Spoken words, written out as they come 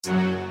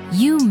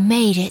You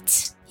made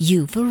it.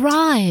 You've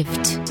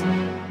arrived.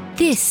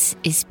 This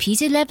is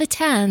Peter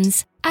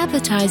Levitan's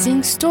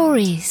Advertising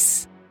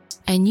Stories.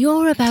 And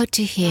you're about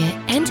to hear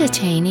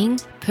entertaining,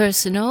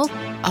 personal,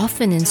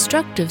 often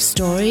instructive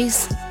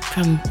stories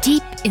from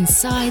deep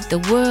inside the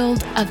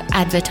world of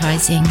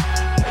advertising.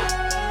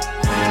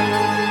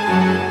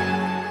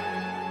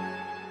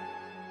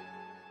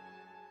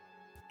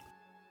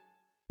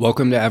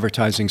 Welcome to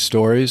Advertising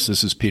Stories.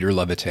 This is Peter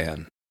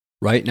Levitan.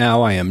 Right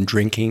now I am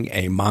drinking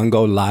a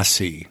mango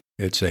lassi.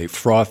 It's a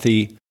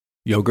frothy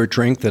yogurt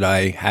drink that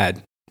I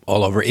had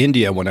all over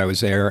India when I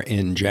was there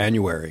in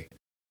January.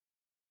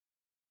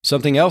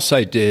 Something else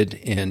I did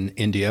in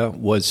India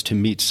was to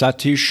meet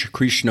Satish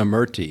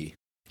Krishnamurthy,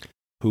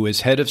 who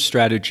is head of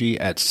strategy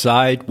at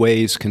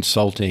Sideways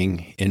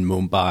Consulting in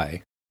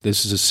Mumbai.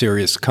 This is a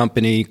serious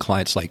company,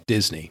 clients like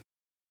Disney.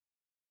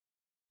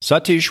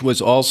 Satish was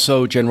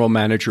also general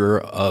manager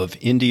of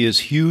India's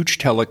huge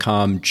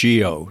telecom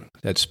Jio,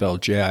 that's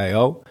spelled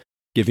J-I-O.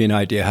 Give you an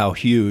idea how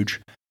huge.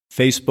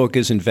 Facebook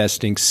is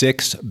investing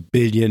 $6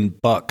 billion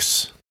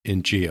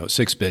in Jio,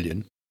 $6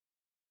 billion.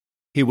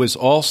 He was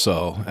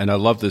also, and I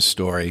love this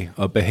story,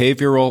 a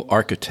behavioral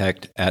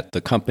architect at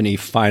the company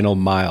Final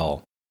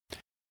Mile.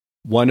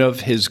 One of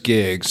his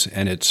gigs,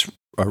 and it's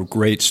a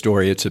great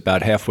story, it's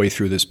about halfway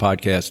through this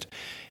podcast,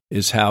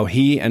 is how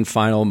he and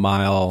Final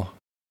Mile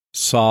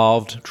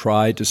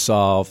tried to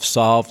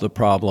solve the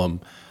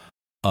problem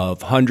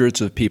of hundreds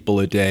of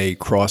people a day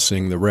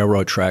crossing the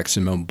railroad tracks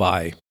in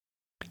Mumbai.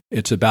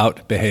 It's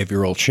about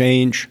behavioral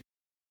change,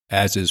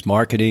 as is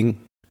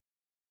marketing,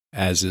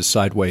 as is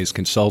Sideways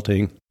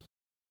Consulting.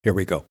 Here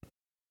we go.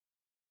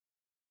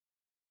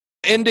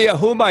 India,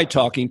 who am I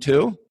talking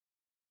to?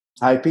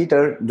 Hi,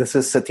 Peter. This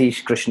is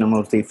Satish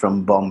Krishnamurthy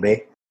from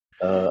Bombay.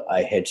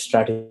 I head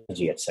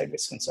strategy at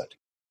Sideways Consulting.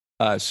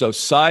 So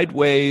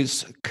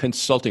Sideways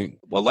Consulting.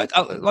 Well,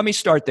 let me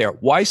start there.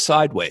 Why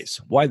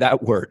Sideways? Why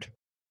that word?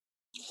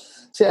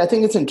 See, I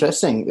think it's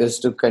interesting is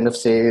to kind of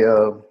say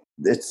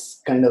it's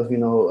kind of,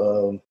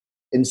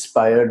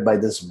 inspired by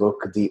this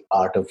book, The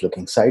Art of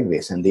Looking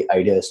Sideways. And the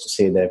idea is to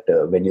say that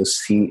when you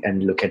see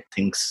and look at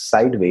things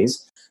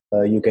sideways,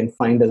 you can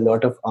find a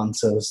lot of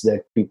answers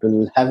that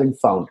people haven't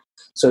found.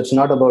 So it's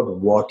not about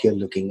what you're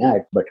looking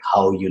at, but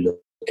how you look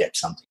at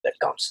something that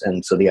counts.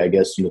 And so the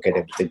idea is to look at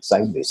everything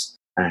sideways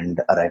and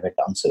arrive at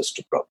answers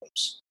to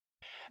problems.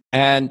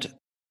 And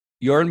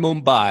you're in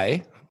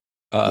Mumbai.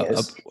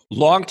 Yes. A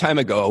long time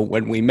ago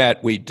when we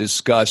met, we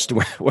discussed,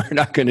 we're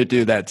not going to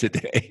do that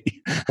today,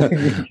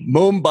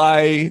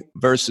 Mumbai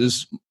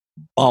versus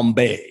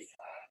Bombay,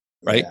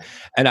 right? Yeah.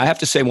 And I have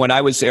to say, when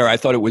I was there, I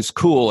thought it was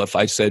cool if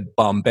I said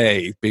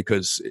Bombay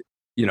because,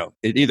 it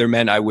either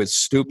meant I was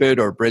stupid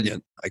or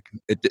brilliant.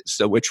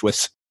 So which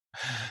was...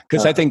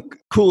 Because I think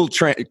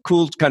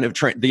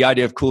the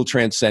idea of cool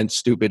transcends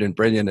stupid and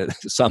brilliant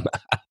somehow.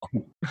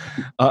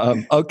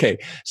 Okay,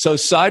 so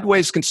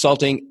Sideways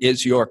Consulting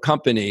is your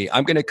company.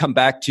 I'm going to come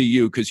back to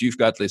you because you've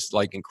got this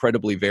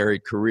incredibly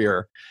varied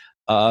career.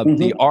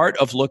 The art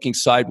of looking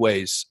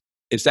sideways,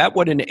 is that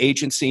what an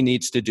agency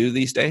needs to do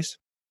these days?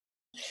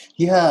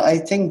 Yeah, I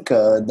think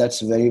that's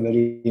very,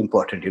 very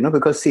important,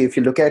 because see, if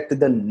you look at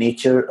the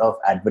nature of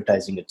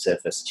advertising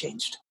itself has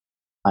changed.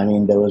 I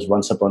mean, there was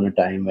once upon a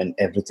time when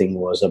everything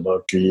was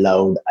about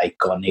loud,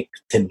 iconic,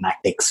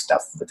 thematic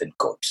stuff within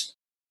quotes.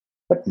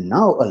 But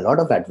now a lot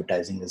of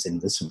advertising is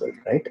invisible,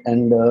 right?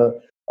 And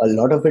a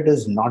lot of it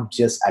is not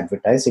just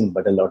advertising,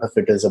 but a lot of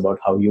it is about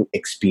how you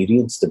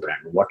experience the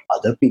brand, what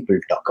other people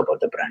talk about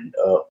the brand,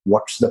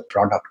 what's the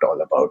product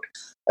all about,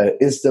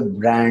 is the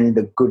brand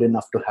good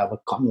enough to have a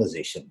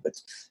conversation with?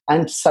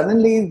 And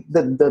suddenly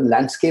the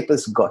landscape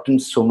has gotten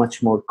so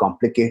much more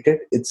complicated.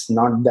 It's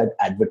not that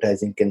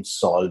advertising can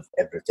solve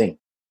everything.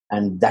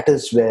 And that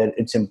is where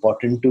it's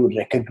important to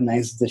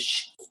recognize the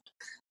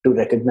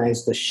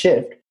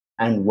shift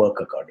and work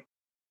accordingly.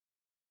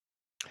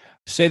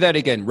 Say that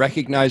again.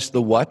 Recognize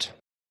the what?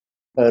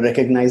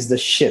 Recognize the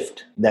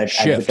shift that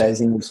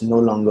advertising is no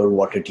longer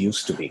what it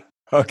used to be.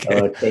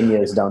 Okay. 10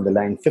 years down the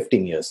line,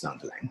 15 years down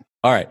the line.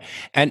 All right.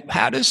 And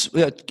how does,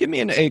 give me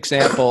an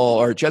example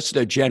or just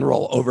a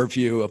general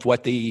overview of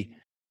what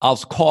I'll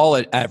call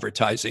it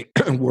advertising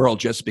world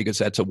just because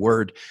that's a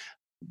word.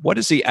 What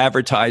does the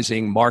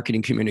advertising,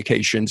 marketing,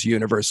 communications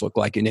universe look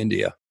like in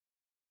India?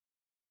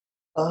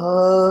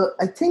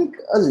 I think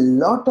a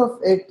lot of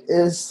it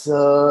is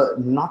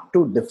not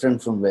too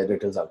different from where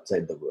it is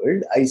outside the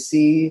world. I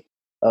see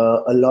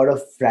a lot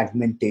of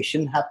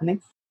fragmentation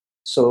happening.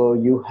 So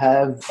you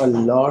have a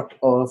lot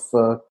of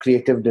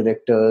creative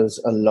directors,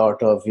 a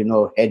lot of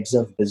heads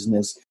of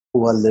business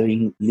who are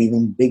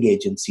leaving big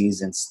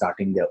agencies and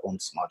starting their own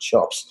small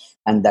shops.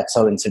 And that's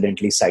how,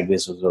 incidentally,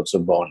 Sideways was also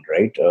born,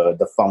 right?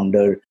 The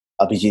founder,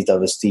 Abhijit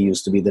Awasthi,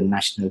 used to be the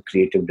national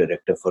creative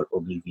director for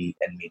Ogilvy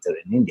and Mather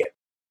in India.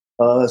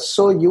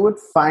 So you would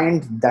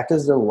find that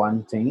is the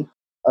one thing.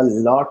 A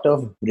lot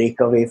of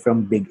breakaway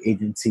from big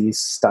agencies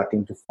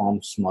starting to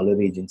form smaller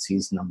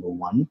agencies, number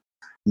one.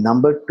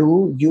 Number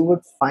two, you would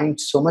find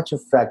so much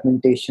of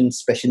fragmentation,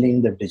 especially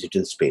in the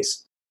digital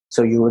space.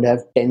 So you would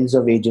have tens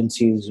of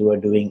agencies who are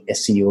doing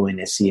SEO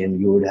and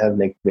SEM. You would have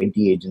like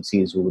 20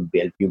 agencies who would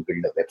help you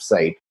build a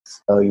website.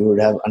 You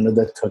would have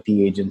another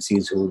 30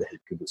 agencies who would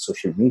help you with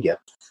social media.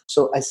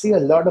 So I see a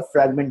lot of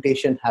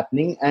fragmentation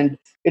happening, and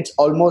it's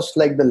almost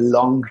like the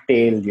long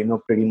tail,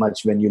 pretty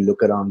much when you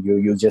look around you,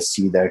 you just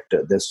see that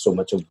there's so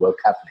much of work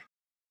happening.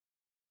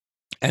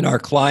 And our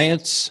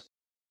clients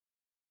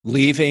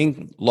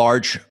leaving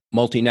large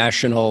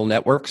multinational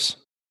networks?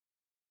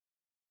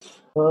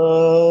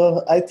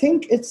 I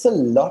think it's a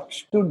lot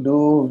to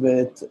do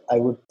with, I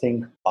would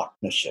think,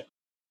 partnership.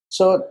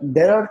 So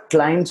there are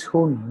clients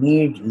who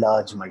need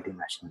large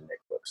multinational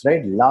networks,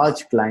 right?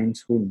 Large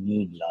clients who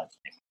need large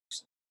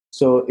networks.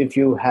 So if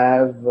you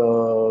have,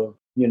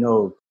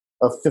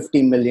 a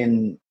 50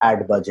 million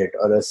ad budget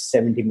or a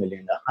 70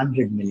 million, a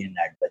 100 million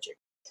ad budget,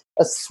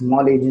 a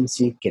small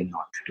agency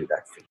cannot do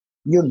that for you.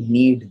 You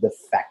need the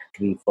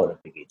factory for a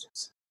big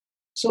agency.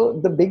 So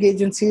the big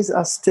agencies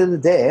are still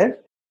there,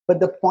 but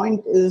the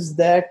point is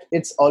that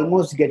it's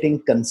almost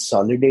getting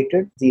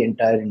consolidated, the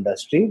entire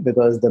industry,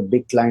 because the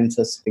big clients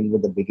are sitting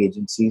with the big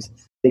agencies.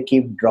 They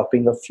keep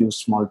dropping a few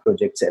small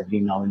projects every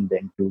now and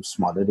then to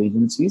smaller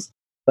agencies,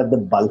 but the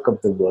bulk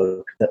of the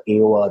work, the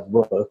AOR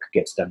work,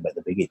 gets done by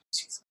the big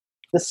agencies.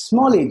 The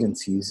small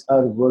agencies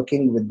are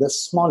working with the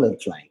smaller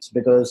clients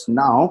because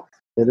now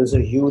there is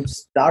a huge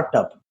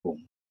startup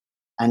boom.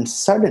 And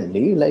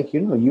suddenly,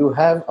 you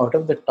have out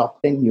of the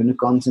top 10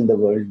 unicorns in the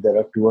world, there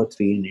are 2 or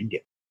 3 in India.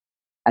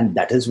 And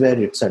that is where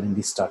it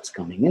suddenly starts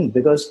coming in,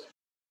 because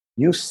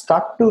you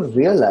start to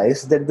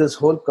realize that this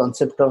whole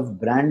concept of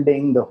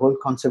branding, the whole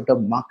concept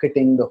of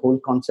marketing, the whole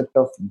concept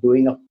of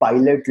doing a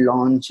pilot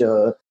launch,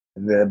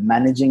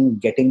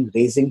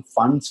 raising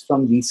funds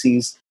from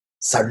VCs,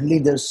 suddenly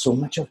there's so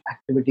much of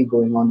activity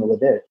going on over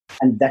there.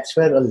 And that's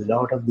where a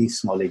lot of these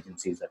small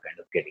agencies are kind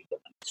of getting the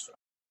money from.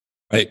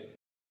 Right.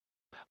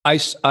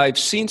 I've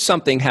seen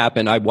something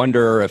happen. I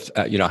wonder if,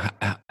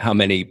 how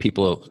many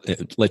people,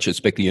 let's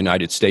just pick the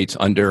United States,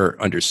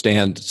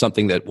 understand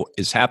something that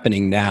is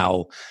happening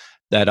now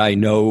that I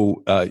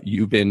know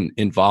you've been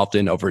involved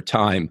in over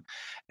time.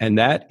 And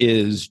that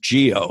is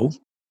geo.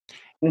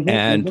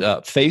 And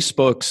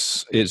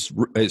Facebook's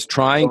is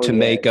trying to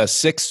make a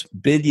 $6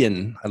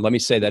 billion. Let me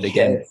say that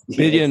again: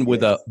 billion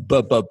with a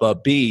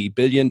 $1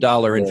 billion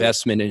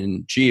investment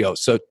in geo.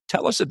 So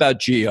tell us about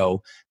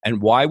geo,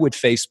 and why would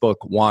Facebook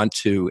want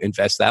to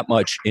invest that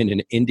much in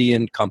an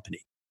Indian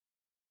company?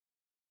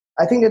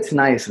 I think it's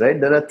nice,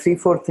 right? There are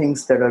 3-4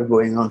 things that are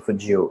going on for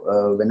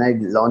Jio. When I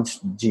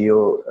launched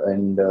Jio,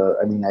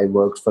 and I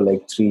worked for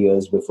like 3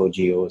 years before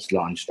Jio was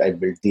launched. I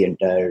built the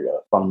entire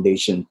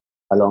foundation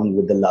along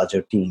with the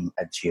larger team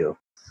at Jio.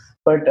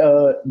 But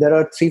there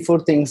are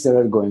 3-4 things that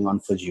are going on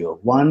for Jio.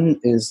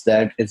 One is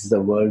that it's the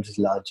world's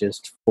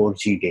largest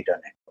 4G data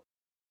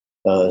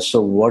network.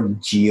 So what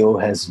Jio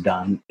has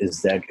done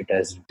is that it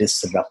has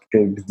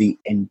disrupted the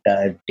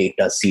entire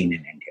data scene in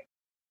India.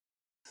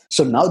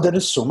 So now there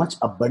is so much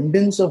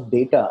abundance of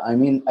data. I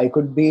mean, I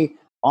could be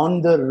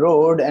on the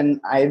road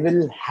and I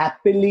will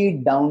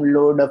happily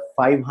download a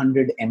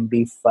 500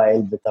 MB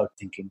file without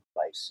thinking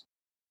twice.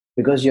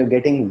 Because you're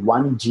getting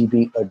 1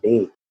 GB a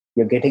day.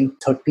 You're getting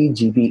 30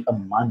 GB a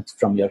month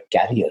from your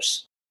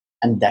carriers.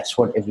 And that's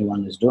what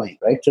everyone is doing,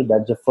 right? So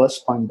that's the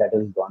first point that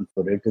has gone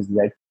for it, is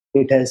that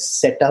it has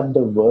set up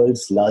the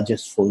world's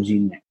largest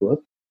 4G network,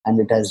 and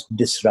it has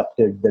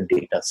disrupted the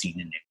data scene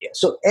in India.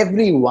 So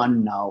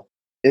everyone now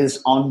is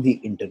on the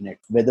internet,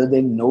 whether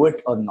they know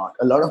it or not.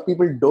 A lot of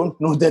people don't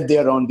know that they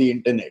are on the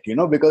internet,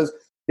 because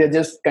they're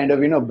just kind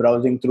of,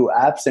 browsing through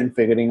apps and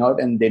figuring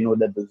out, and they know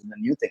that this is a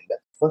new thing.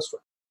 That's the first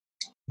one.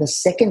 The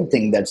second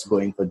thing that's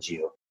going for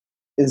Jio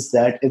is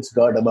that it's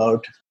got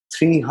about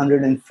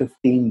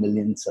 315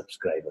 million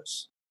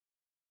subscribers.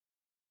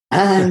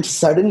 And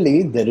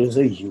suddenly there is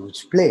a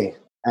huge play.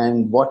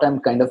 And what I'm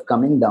kind of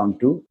coming down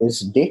to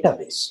is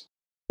database.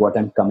 What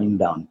I'm coming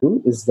down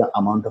to is the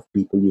amount of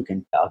people you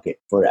can target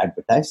for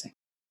advertising.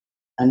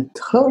 And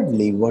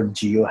thirdly, what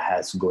Jio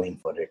has going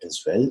for it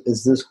as well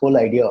is this whole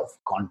idea of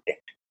content.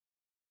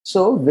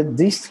 So with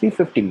these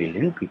 350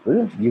 million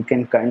people, you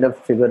can kind of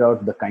figure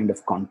out the kind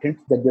of content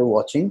that they're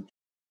watching.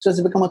 So it's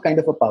become a kind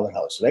of a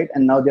powerhouse, right?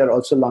 And now they're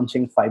also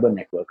launching fiber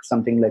network,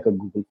 something like a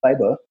Google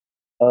Fiber.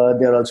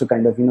 They're also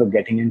kind of,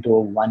 getting into a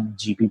 1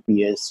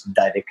 Gbps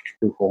direct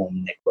to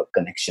home network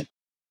connection.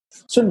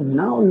 So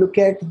now look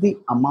at the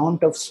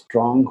amount of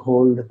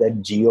stronghold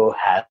that Jio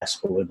has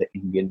over the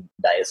Indian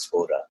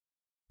diaspora.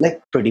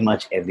 Like pretty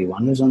much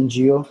everyone is on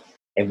Jio.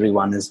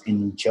 Everyone is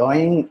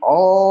enjoying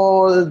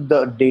all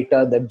the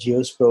data that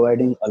Jio is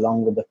providing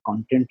along with the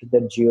content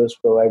that Jio is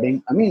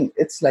providing. I mean,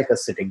 it's like a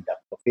sitting duck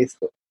for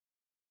Facebook.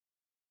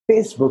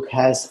 Facebook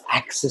has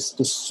access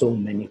to so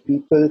many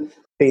people.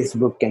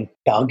 Facebook can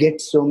target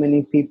so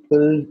many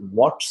people,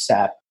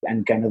 WhatsApp,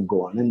 and kind of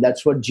go on. And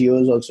that's what Jio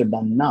has also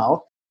done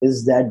now,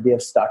 is that they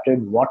have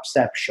started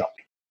WhatsApp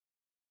shopping.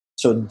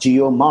 So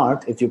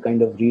JioMart, if you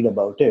kind of read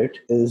about it,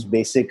 is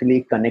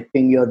basically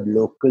connecting your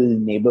local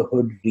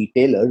neighborhood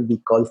retailer, we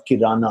call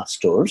Kirana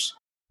stores,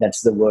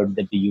 That's the word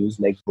that we use,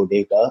 like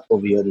bodega.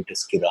 Over here it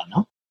is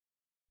kirana.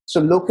 So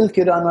local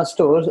kirana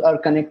stores are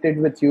connected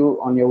with you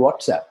on your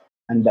WhatsApp.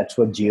 And that's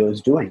what Jio is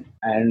doing.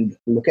 And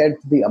look at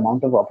the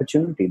amount of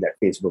opportunity that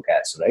Facebook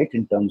has, right?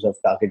 In terms of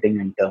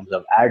targeting, in terms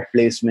of ad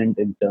placement,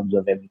 in terms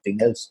of everything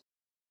else.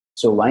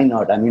 So why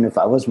not? I mean, if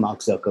I was Mark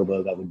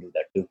Zuckerberg, I would do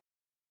that too.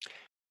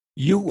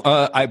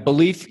 I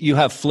believe you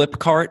have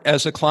Flipkart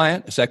as a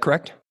client. Is that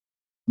correct?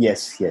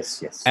 Yes.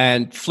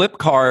 And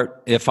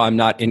Flipkart, if I'm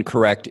not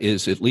incorrect,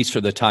 is, at least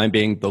for the time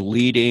being, the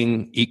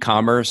leading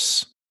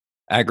e-commerce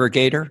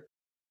aggregator?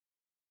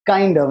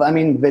 Kind of. I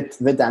mean,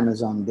 with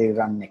Amazon, they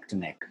run neck to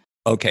neck.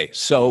 Okay.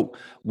 So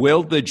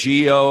will the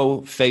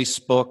Jio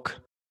Facebook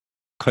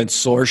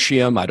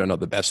consortium, I don't know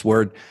the best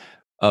word,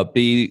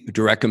 be a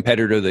direct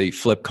competitor to the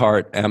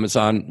Flipkart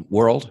Amazon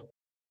world?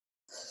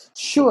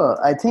 Sure.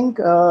 I think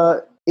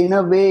in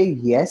a way,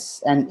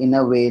 yes, and in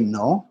a way,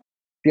 no.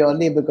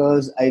 Purely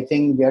because I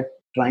think we are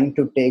trying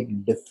to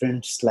take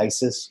different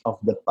slices of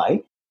the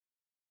pie.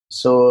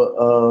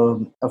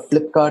 So a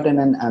Flipkart and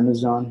an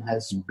Amazon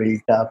has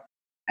built up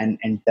an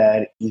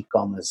entire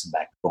e-commerce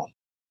backbone.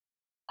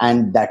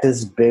 And that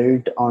is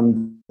built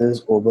on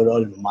this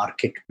overall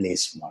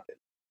marketplace model.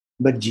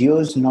 But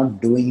Jio is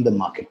not doing the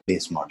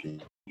marketplace model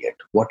yet.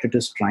 What it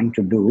is trying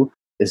to do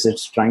is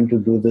it's trying to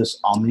do this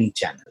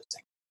omni-channel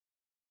thing.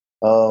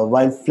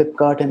 While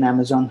Flipkart and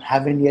Amazon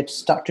haven't yet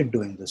started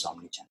doing this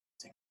omni-channel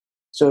thing.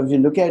 So if you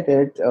look at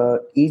it,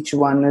 each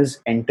one is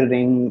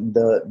entering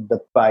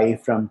the pie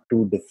from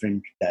two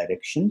different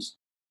directions.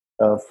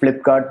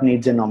 Flipkart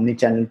needs an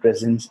omni-channel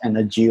presence and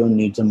a Jio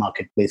needs a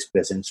marketplace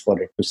presence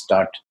for it to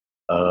start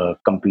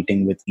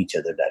competing with each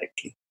other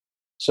directly.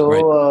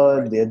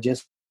 So they're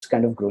just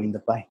kind of growing the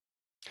pie.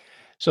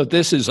 So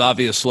this is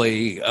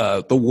obviously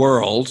the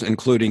world,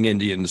 including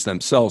Indians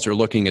themselves, are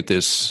looking at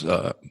this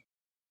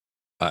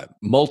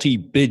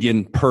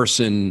multi-billion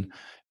person,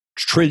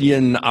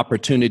 trillion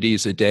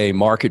opportunities a day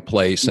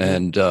marketplace,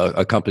 and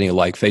a company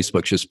like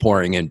Facebook just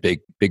pouring in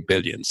big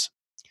billions.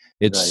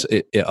 It's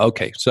right.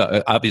 Okay.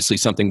 So obviously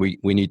something we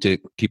need to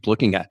keep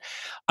looking at.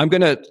 I'm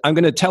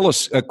gonna tell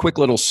us a quick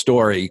little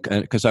story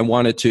because I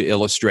wanted to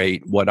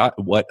illustrate what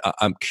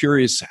I'm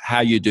curious how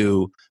you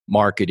do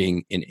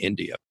marketing in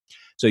India.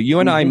 So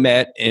you and I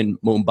met in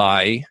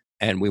Mumbai,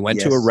 and we went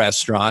to a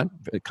restaurant,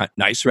 a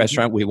nice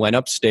restaurant. We went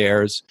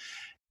upstairs.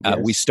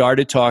 We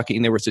started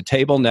talking. There was a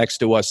table next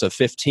to us of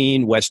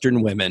 15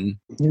 Western women.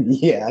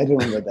 Yeah, I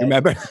remember that.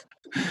 Remember?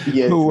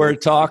 Who were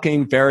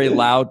talking very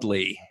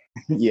loudly.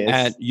 Yes.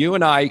 And you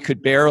and I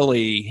could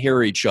barely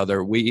hear each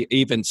other. We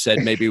even said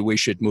maybe we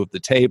should move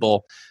the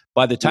table.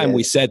 By the time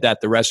we said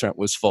that, the restaurant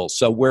was full.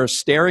 So we're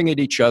staring at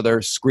each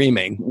other,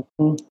 screaming.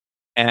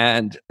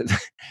 And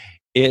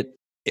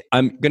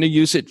I'm going to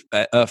use it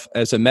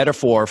as a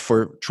metaphor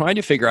for trying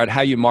to figure out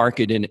how you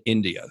market in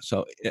India.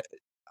 So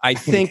I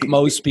think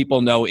most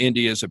people know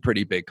India is a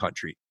pretty big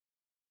country.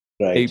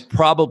 Right. They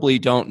probably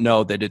don't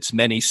know that it's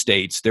many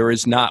states. There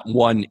is not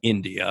one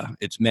India.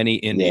 It's many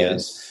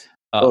Indias. Yes.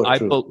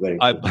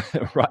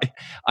 Right.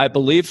 I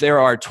believe there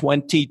are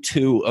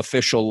 22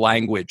 official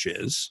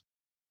languages.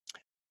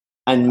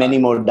 And many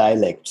more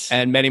dialects.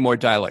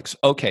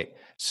 Okay.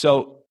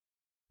 So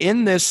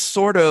in this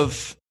sort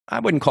of, I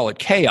wouldn't call it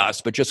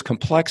chaos, but just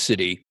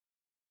complexity,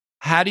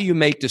 how do you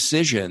make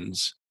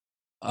decisions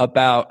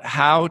about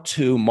how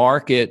to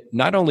market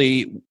not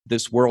only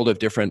this world of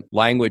different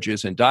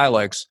languages and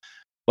dialects,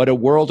 but a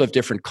world of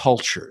different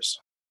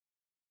cultures?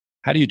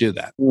 How do you do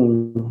that?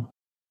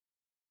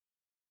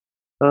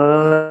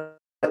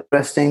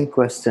 Interesting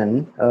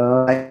question.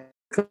 I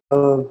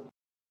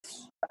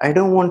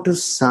don't want to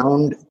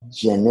sound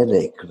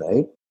generic,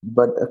 right?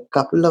 But a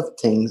couple of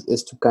things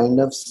is to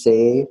kind of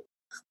say,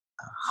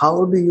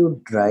 how do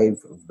you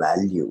drive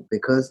value?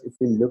 Because if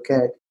you look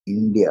at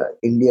India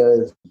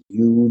is a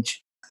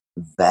huge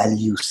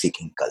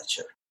value-seeking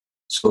culture.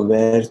 So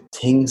where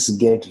things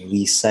get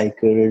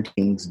recycled,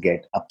 things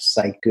get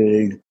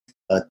upcycled,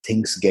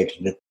 things get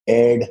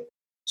repaired.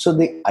 So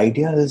the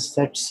idea is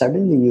that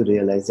suddenly you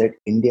realize that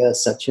India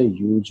is such a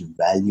huge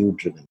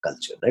value-driven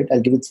culture, right? I'll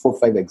give you 4 or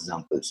 5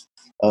 examples.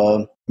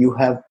 You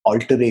have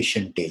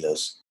alteration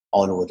tailors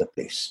all over the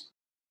place.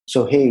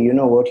 So, hey, you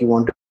know what? You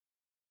want to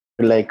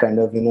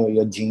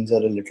your jeans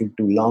are a little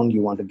too long.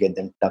 You want to get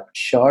them tucked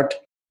short.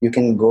 You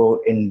can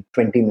go in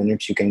 20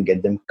 minutes, you can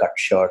get them cut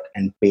short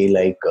and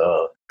pay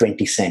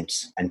 20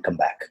 cents and come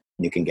back.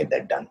 You can get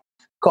that done.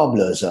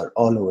 Cobblers are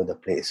all over the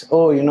place.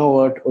 Oh, you know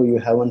what? Oh, you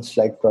have one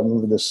slight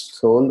problem with the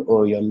sole.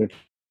 Oh, your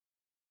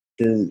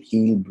little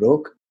heel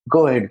broke.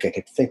 Go ahead, get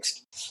it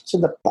fixed. So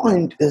the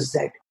point is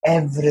that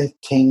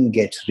everything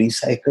gets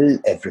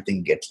recycled,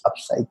 everything gets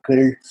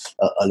upcycled.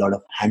 A lot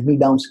of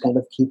hand-me-downs kind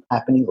of keep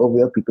happening over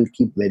here. People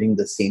keep wearing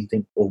the same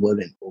thing over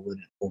and over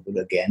and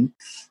over again.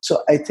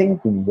 So I think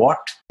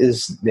what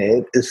is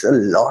there is a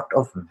lot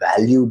of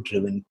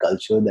value-driven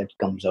culture that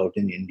comes out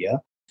in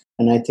India.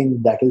 And I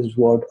think that is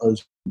what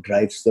also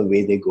drives the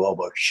way they go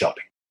about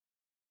shopping.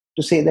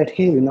 to say that,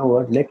 hey, you know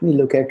what, let me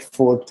look at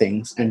four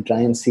things and try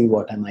and see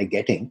what am I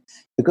getting.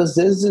 Because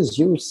there's this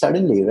huge,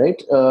 suddenly,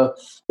 right?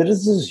 There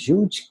is this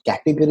huge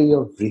category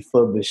of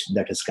refurbished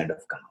that has kind of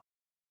come up.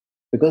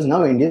 Because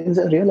now Indians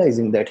are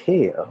realizing that,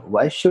 hey,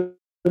 why should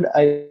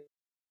I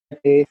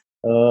pay?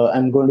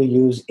 I'm going to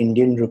use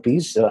Indian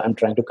rupees. I'm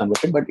trying to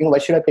convert it, but why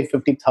should I pay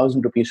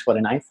 50,000 rupees for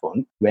an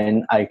iPhone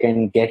when I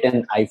can get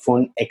an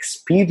iPhone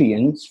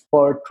experience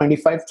for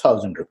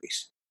 25,000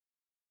 rupees?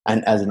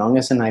 And as long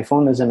as an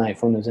iPhone is an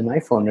iPhone is an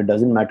iPhone, it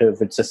doesn't matter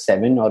if it's a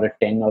 7 or a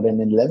 10 or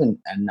an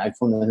 11. An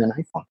iPhone is an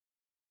iPhone.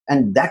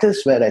 And that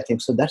is where I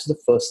think, so that's the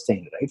first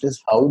thing, right?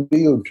 Is how do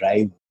you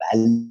drive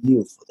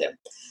value for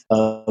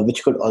them?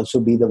 Which could also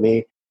be the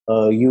way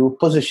you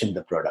position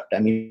the product. I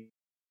mean,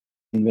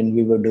 when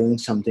we were doing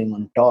something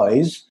on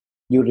toys,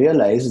 you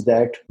realize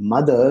that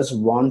mothers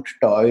want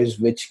toys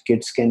which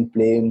kids can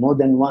play more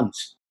than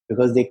once,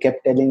 because they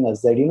kept telling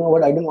us that, you know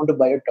what, I don't want to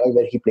buy a toy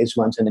where he plays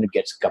once and then it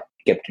gets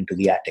kept into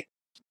the attic.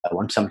 I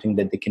want something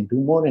that they can do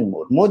more and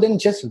more. More than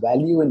just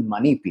value in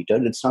money, Peter.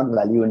 It's not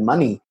value in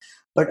money,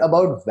 but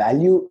about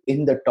value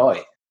in the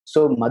toy.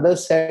 So mother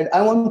said,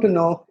 I want to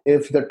know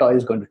if the toy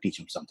is going to teach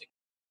him something.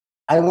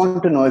 I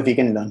want to know if he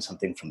can learn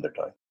something from the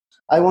toy.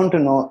 I want to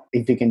know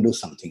if he can do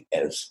something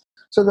else.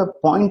 So the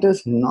point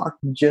is not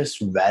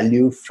just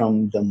value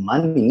from the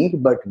money,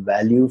 but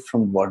value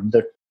from what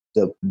the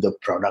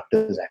product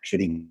is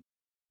actually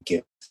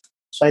give.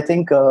 So I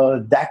think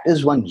that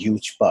is one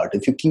huge part.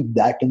 If you keep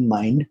that in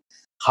mind,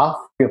 half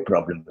your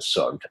problem is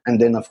solved. And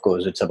then, of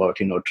course, it's about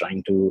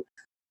trying to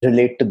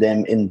relate to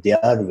them in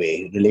their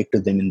way, relate to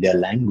them in their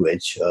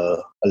language. A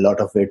lot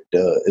of it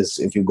is,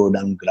 if you go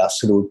down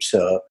grassroots,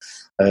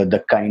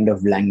 the kind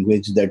of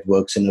language that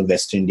works in a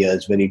West India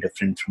is very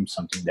different from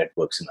something that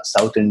works in a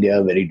South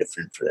India, very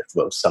different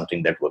from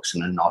something that works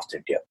in a North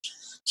India.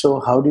 So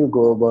how do you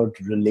go about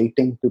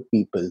relating to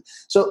people?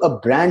 So a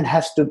brand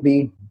has to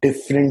be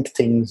different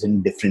things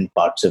in different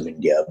parts of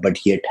India,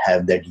 but yet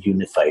have that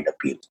unified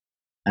appeal.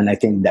 And I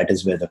think that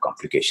is where the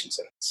complications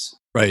are.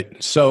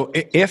 Right. So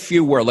if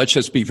you were, let's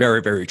just be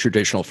very, very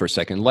traditional for a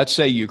second. Let's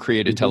say you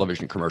create a Mm-hmm.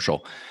 television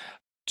commercial.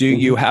 Do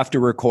you have to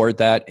record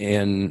that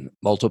in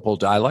multiple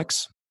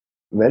dialects?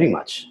 Very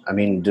much. I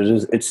mean,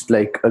 it's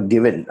like a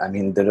given. I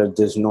mean,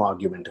 there's no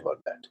argument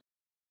about that.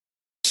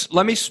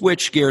 Let me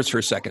switch gears for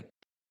a second.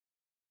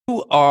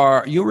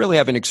 You really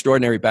have an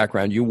extraordinary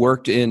background. You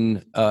worked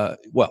in,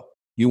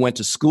 you went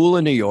to school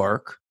in New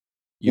York,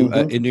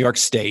 in New York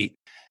State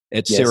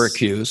at Yes.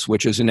 Syracuse,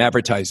 which is an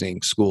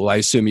advertising school. I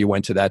assume you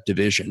went to that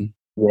division.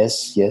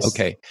 Yes.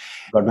 Okay.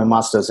 Got my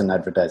master's in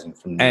advertising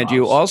from And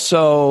you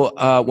also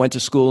went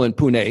to school in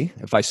Pune,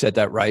 if I said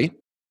that right.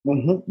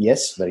 Mm-hmm.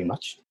 Yes, very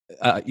much.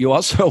 You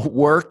also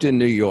worked in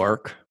New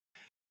York,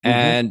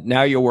 and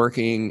now you're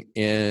working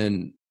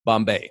in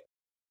Bombay.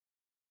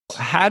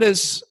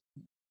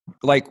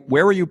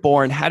 Where were you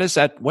born?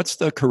 What's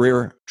the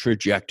career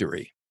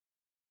trajectory?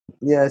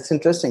 Yeah, it's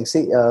interesting.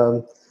 See,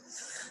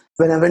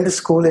 when I went to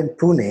school in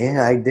Pune,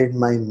 I did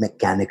my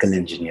mechanical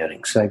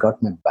engineering. So I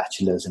got my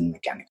bachelor's in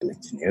mechanical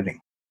engineering.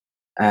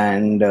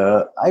 And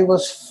I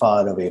was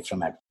far away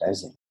from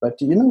advertising.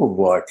 But you know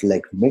what?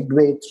 Like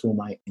midway through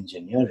my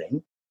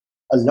engineering,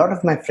 a lot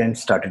of my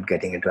friends started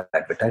getting into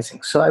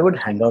advertising. So I would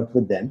hang out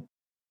with them.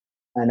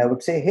 And I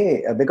would say,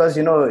 hey, because,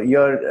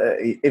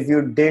 if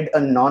you did a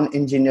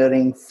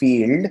non-engineering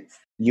field,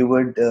 you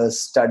would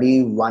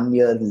study 1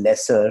 year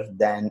lesser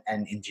than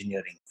an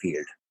engineering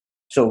field.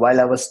 So while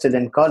I was still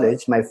in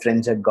college, my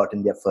friends had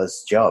gotten their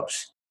first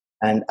jobs.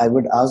 And I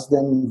would ask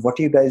them, what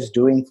are you guys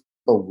doing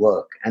for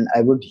work? And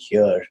I would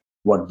hear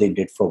what they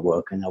did for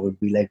work. And I would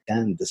be like,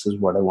 damn, this is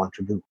what I want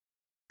to do.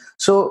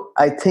 So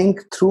I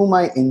think through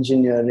my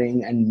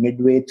engineering and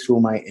midway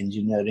through my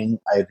engineering,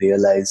 I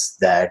realized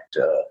that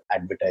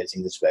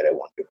advertising is where I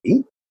want to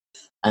be.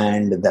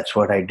 And that's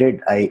what I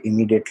did. I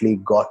immediately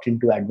got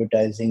into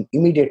advertising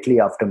immediately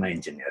after my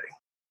engineering.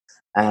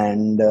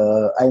 And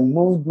I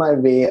moved my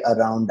way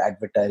around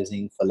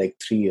advertising for like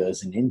 3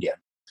 years in India.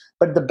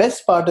 But the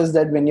best part is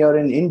that when you're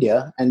in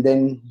India and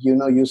then,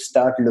 you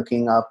start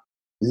looking up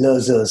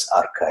Lurzer's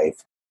archive,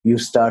 you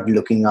start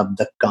looking up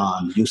the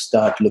Khan, you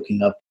start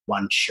looking up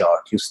One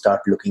Shot, you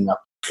start looking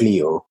up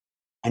Clio,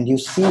 and you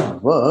see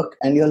work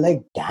and you're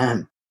like,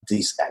 damn,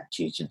 these ad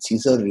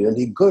agencies are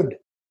really good.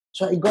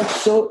 So I got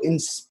so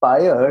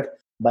inspired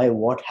by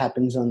what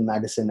happens on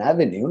Madison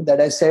Avenue that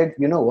I said,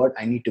 you know what,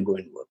 I need to go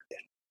and work there.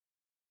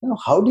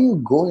 How do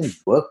you go and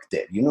work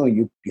there?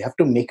 You have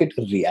to make it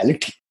a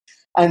reality.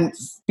 And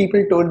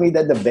people told me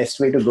that the best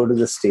way to go to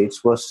the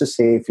States was to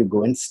say, if you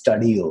go and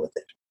study over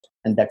there,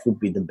 and that would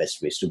be the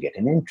best ways to get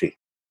an entry.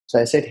 So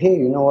I said, hey,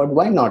 you know what,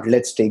 why not?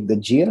 Let's take the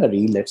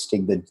GRE, let's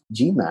take the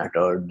GMAT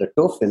or the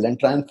TOEFL and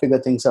try and figure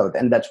things out.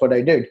 And that's what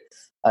I did.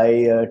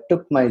 I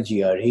took my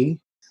GRE,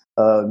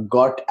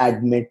 got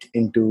admit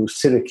into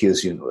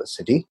Syracuse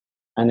University,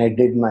 and I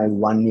did my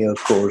 1 year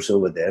course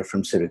over there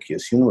from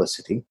Syracuse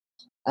University.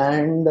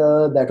 And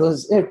that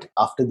was it.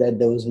 After that,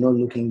 there was no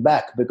looking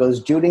back,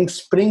 because during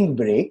spring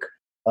break,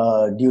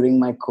 during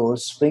my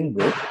course spring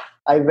break,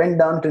 I went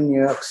down to New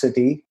York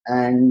City,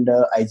 and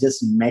I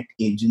just met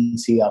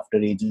agency after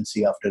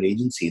agency after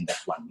agency in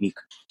that 1 week.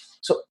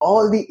 So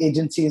all the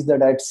agencies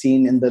that I'd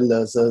seen in the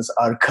Losers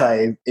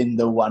archive, in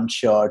the One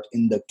Shot,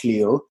 in the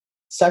Clio,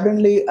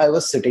 suddenly I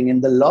was sitting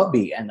in the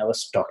lobby and I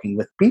was talking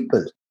with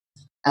people.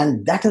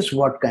 And that is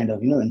what kind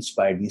of,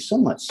 inspired me so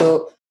much.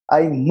 So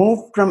I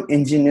moved from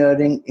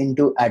engineering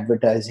into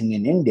advertising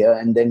in India,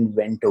 and then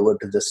went over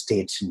to the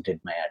States and did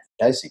my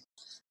advertising.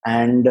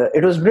 And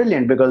it was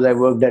brilliant because I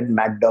worked at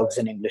Mad Dogs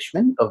and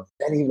Englishmen, a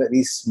very,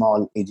 very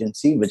small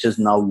agency, which is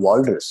now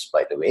Walrus,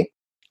 by the way,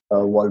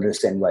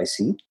 Walrus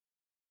NYC.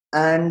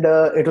 And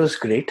it was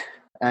great.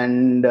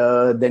 And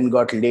then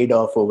got laid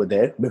off over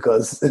there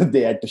because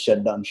they had to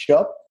shut down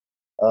shop.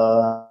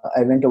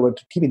 I went over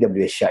to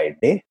TBWA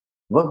Chiat/Day,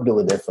 worked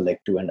over there for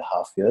like 2.5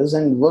 years,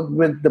 and worked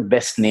with the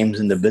best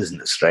names in the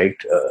business, right?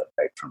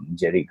 Right from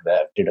Jerry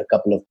Graff, did a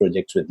couple of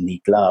projects with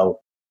Lee Clow,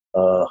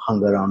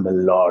 hung around a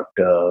lot,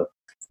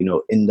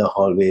 in the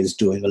hallways,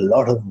 doing a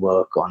lot of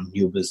work on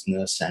new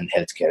business and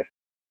healthcare.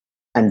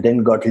 And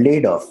then got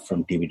laid off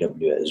from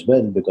TBWA as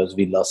well because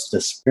we lost the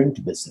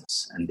Sprint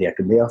business and they had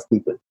to lay off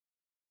people.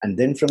 And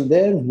then from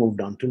there, moved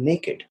on to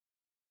Naked.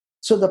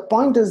 So the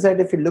point is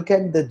that if you look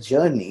at the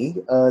journey,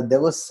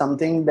 there was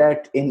something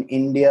that in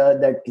India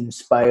that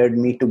inspired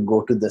me to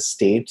go to the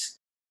States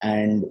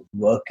and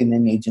work in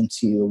an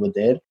agency over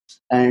there.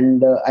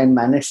 And I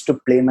managed to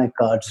play my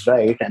cards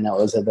right, and I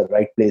was at the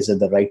right place at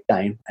the right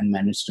time and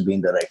managed to be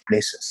in the right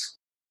places.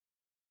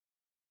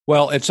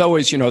 Well, it's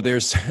always,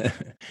 there's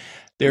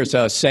there's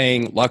a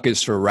saying, luck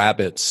is for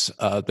rabbits.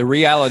 The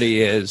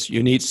reality is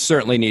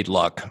certainly need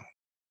luck.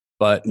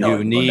 But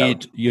you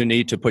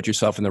need to put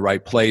yourself in the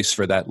right place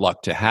for that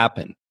luck to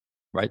happen,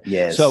 right?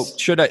 Yes. So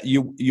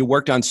you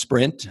worked on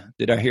Sprint?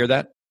 Did I hear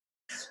that?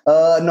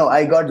 No,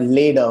 I got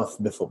laid off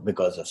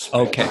because of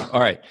Sprint. Okay, all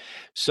right.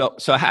 So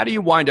how do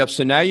you wind up?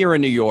 So now you're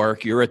in New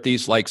York. You're at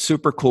these like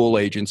super cool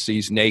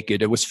agencies,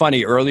 Naked. It was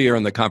funny earlier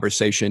in the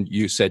conversation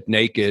you said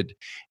Naked,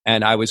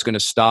 and I was going to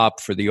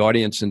stop for the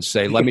audience and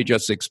say, let me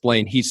just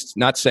explain. He's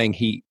not saying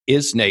he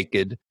is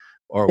naked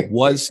or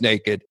was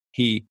naked.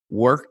 He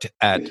worked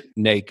at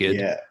Naked.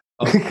 Yeah.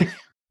 Okay.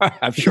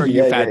 I'm sure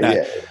you've had that.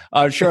 Yeah.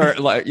 I'm sure,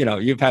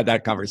 you've had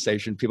that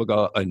conversation. People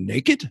go,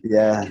 Naked?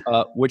 Yeah.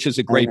 Which is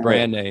a great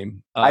brand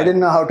name. I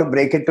didn't know how to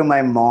break it to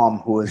my mom,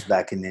 who was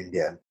back in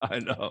India. I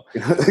know.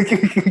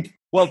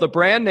 Well, the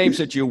brand names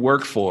that you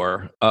work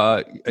for,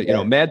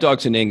 Mad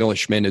Dogs and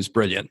Englishmen is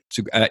brilliant.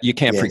 So, you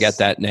can't forget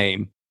that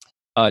name.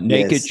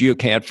 Naked, you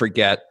can't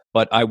forget.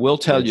 But I will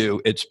tell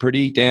you, it's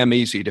pretty damn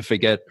easy to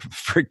forget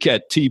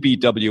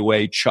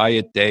TBWA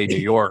Chiat/Day, New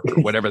York,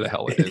 or whatever the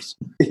hell it is.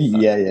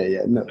 Yeah.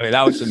 No. I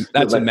mean,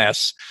 that's a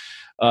mess.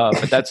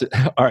 But that's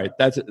all right.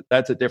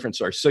 That's a different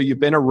story. So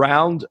you've been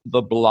around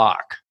the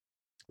block,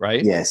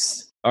 right?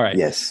 Yes. All right.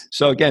 Yes.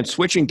 So again,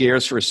 switching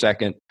gears for a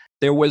second,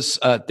 there's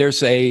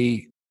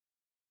a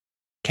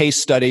case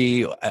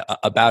study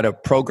about a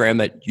program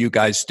that you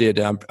guys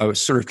did. I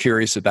was sort of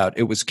curious about.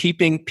 It was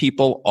keeping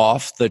people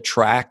off the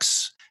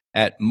tracks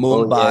at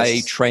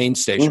Mumbai train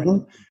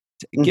station.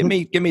 Mm-hmm.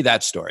 Give me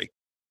that story.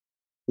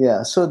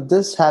 Yeah, so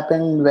this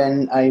happened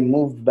when I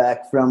moved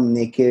back from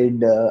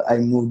Naked. I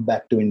moved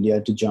back to India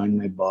to join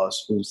my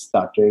boss, who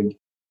started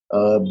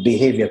a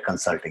behavior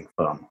consulting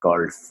firm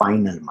called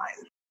Final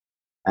Mile.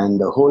 And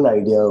the whole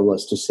idea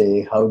was to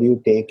say, how do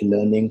you take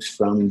learnings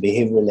from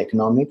behavioral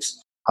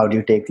economics? How do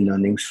you take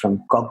learnings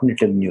from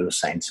cognitive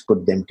neuroscience,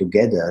 put them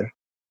together,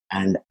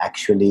 and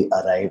actually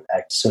arrive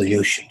at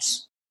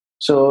solutions?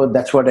 So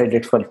that's what I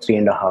did for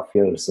 3.5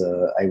 years.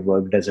 I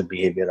worked as a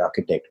behavior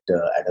architect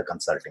at a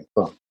consulting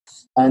firm.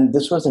 And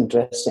this was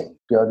interesting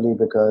purely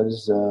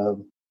because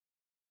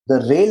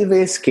the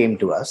railways came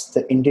to us,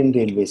 the Indian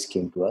Railways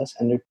came to us,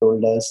 and it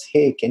told us,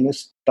 hey, can you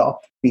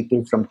stop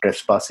people from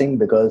trespassing?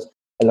 Because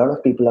a lot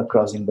of people are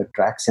crossing the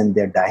tracks and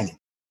they're dying.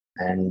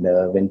 And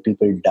when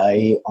people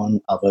die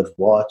on our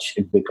watch,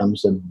 it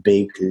becomes a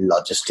big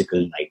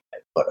logistical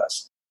nightmare for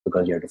us.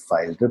 Because you have to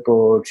file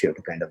reports, you have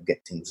to kind of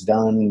get things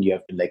done, you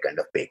have to kind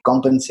of pay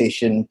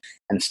compensation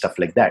and stuff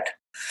like that.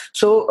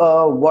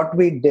 So what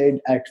we did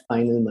at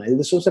Final Mile,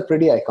 this was a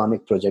pretty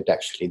iconic project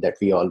actually that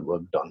we all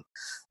worked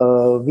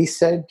on. We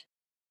said,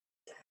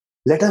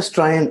 let us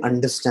try and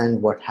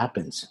understand what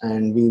happens.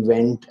 And we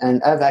went,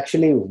 and I've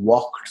actually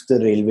walked the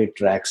railway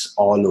tracks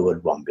all over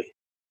Bombay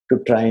to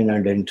try and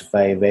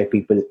identify where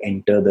people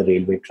enter the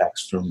railway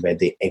tracks from, where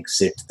they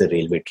exit the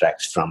railway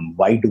tracks from,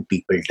 why do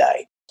people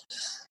die?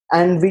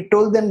 And we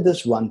told them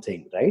this one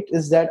thing, right,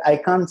 is that I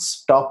can't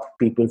stop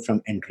people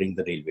from entering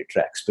the railway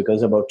tracks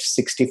because about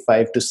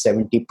 65 to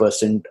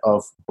 70%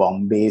 of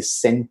Bombay's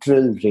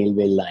central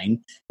railway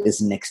line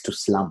is next to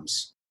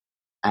slums.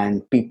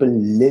 And people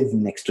live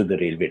next to the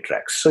railway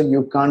tracks. So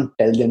you can't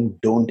tell them,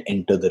 don't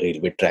enter the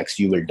railway tracks,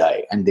 you will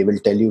die. And they will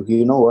tell you,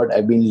 you know what,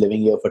 I've been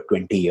living here for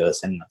 20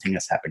 years and nothing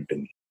has happened to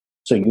me.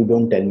 So you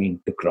don't tell me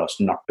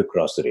not to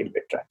cross the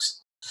railway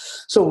tracks.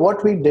 So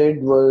what we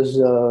did was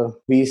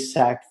we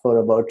sat for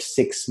about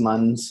 6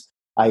 months.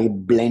 I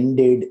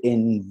blended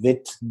in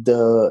with the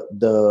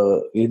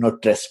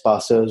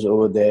trespassers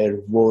over there,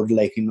 wore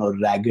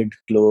ragged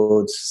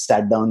clothes,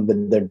 sat down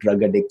with the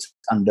drug addicts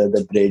under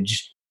the bridge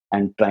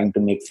and trying to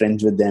make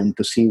friends with them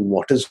to see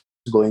what is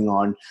going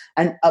on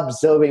and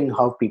observing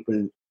how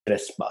people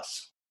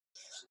trespass.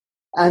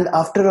 And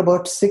after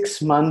about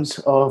 6 months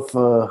of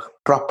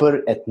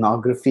proper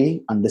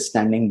ethnography,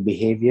 understanding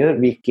behavior,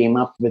 we came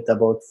up with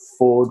about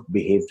 4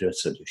 behavioral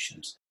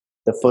solutions.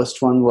 The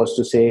first one was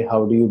to say,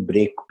 how do you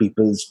break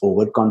people's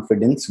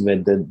overconfidence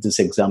with this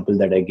example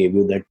that I gave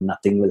you that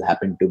nothing will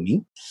happen to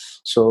me?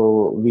 So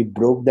we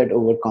broke that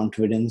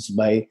overconfidence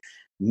by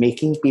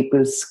making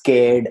people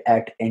scared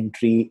at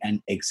entry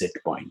and exit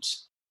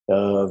points,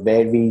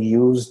 where we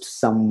used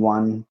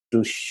someone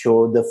to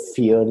show the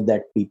fear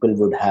that people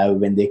would have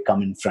when they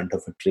come in front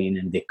of a train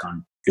and they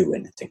can't do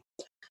anything.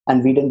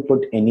 And we didn't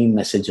put any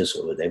messages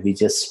over there. We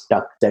just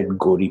stuck that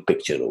gory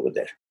picture over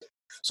there.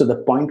 So the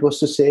point was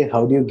to say,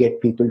 how do you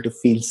get people to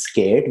feel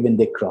scared when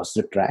they cross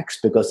the tracks?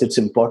 Because it's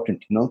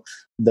important,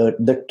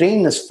 the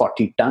train is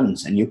 40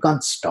 tons and you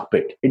can't stop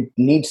it. It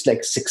needs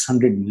like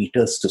 600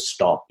 meters to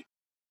stop.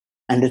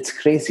 And it's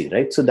crazy,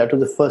 right? So that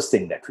was the first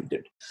thing that we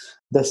did.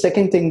 The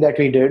second thing that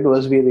we did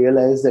was we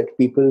realized that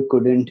people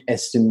couldn't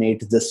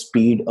estimate the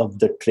speed of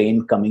the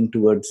train coming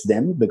towards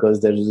them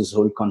because there is this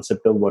whole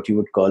concept of what you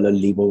would call a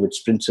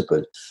Leibovitz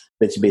principle,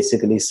 which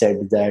basically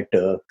said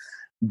that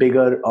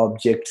bigger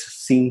objects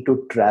seem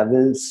to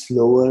travel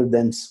slower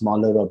than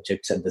smaller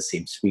objects at the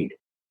same speed.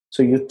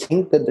 So you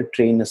think that the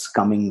train is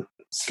coming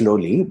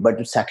slowly, but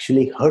it's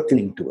actually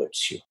hurtling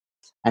towards you.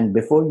 And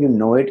before you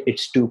know it,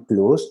 it's too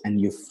close and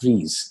you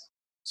freeze.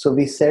 So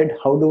we said,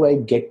 how do I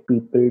get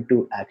people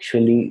to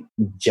actually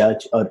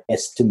judge or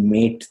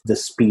estimate the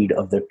speed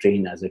of the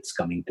train as it's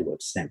coming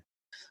towards them?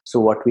 So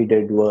what we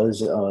did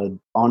was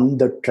on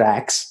the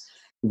tracks,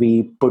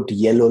 we put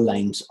yellow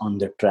lines on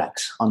the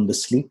tracks, on the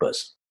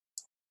sleepers.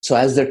 So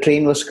as the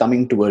train was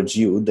coming towards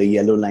you, the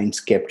yellow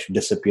lines kept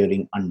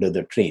disappearing under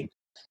the train.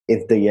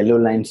 If the yellow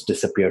lines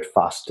disappeared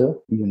faster,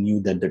 you knew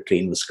that the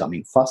train was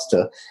coming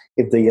faster.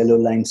 If the yellow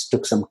lines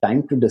took some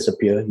time to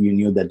disappear, you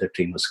knew that the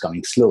train was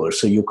coming slower,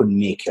 so you could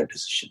make your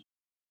decision.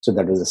 So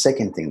that was the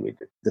second thing we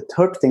did. The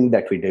third thing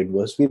that we did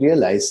was we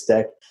realized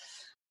that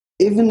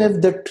even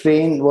if the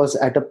train was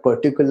at a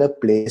particular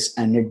place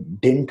and it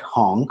didn't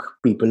honk,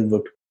 people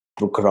would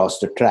cross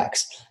the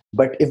tracks.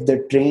 But if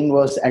the train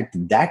was at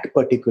that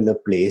particular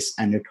place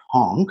and it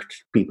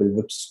honked, people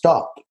would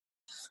stop.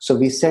 So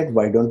we said,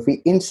 why don't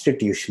we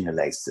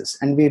institutionalize this?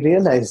 And we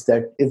realized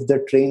that if the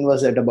train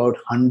was at about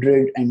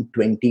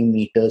 120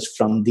 meters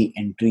from the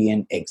entry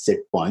and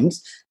exit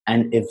points,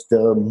 and if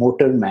the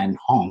motorman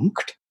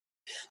honked,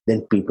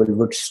 then people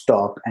would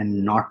stop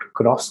and not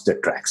cross the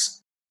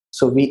tracks.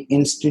 So we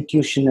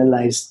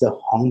institutionalized the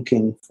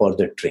honking for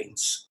the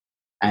trains.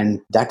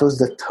 And that was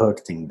the third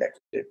thing that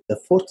we did. The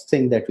fourth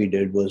thing that we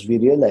did was we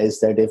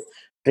realized that if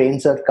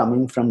trains are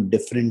coming from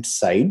different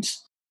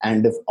sides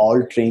and if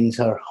all trains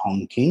are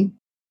honking,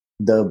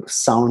 the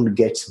sound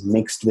gets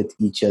mixed with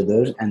each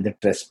other and the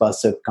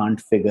trespasser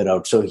can't figure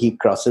out. So he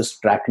crosses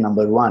track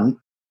number 1,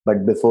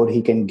 but before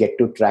he can get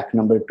to track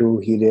number 2,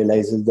 he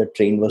realizes the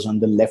train was on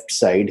the left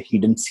side. He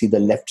didn't see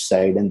the left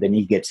side and then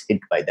he gets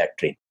hit by that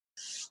train.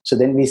 So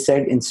then we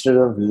said, instead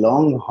of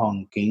long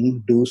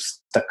honking, do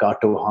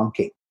staccato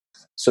honking.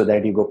 So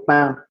that you go,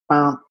 pam,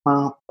 pam,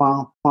 pam,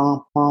 pam,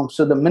 pam, pam.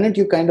 So the minute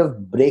you kind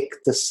of break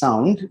the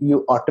sound,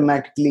 you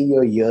automatically,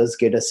 your ears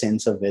get a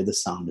sense of where the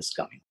sound is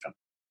coming from.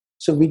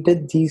 So we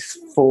did these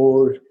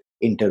 4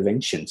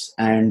 interventions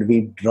and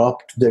we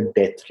dropped the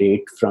death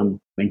rate from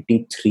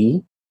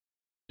 23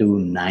 to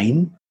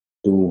 9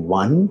 to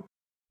 1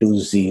 to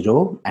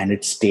 0, and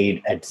it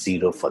stayed at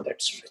 0 for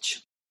that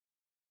stretch.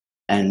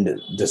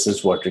 And this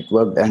is what it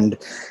worked. And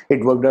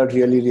it worked out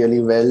really, really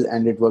well.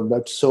 And it worked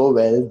out so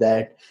well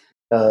that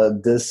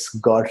this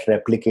got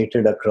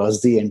replicated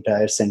across the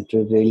entire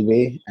Central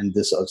Railway, and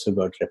this also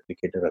got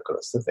replicated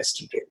across the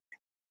Western Railway.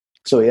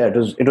 So yeah,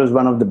 it was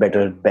one of the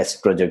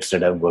best projects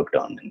that I've worked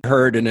on.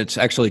 Heard, and it's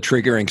actually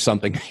triggering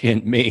something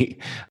in me.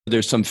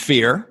 There's some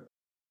fear.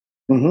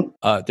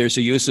 Mm-hmm. There's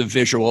a use of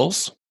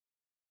visuals,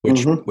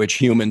 which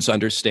humans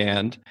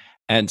understand,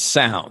 and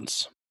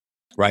sounds.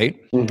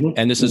 Right? Mm-hmm.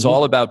 And this is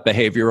all about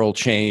behavioral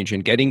change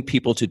and getting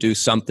people to do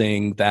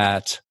something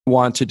that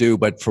want to do,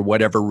 but for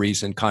whatever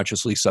reason,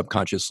 consciously,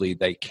 subconsciously,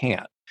 they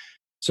can't.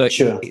 So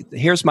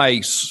here's my,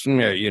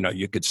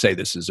 you could say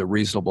this is a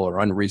reasonable or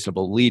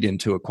unreasonable lead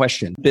into a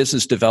question.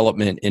 Business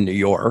development in New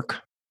York.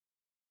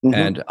 Mm-hmm.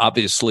 And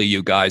obviously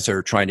you guys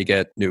are trying to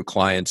get new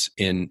clients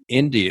in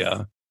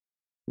India.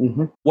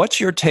 Mm-hmm. What's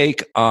your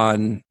take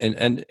on,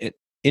 and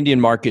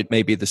Indian market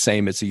may be the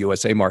same as the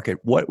USA market.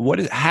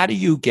 How do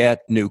you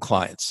get new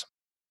clients?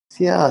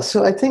 Yeah,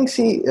 so I think,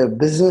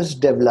 business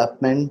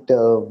development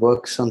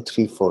works on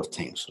 3-4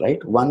 things,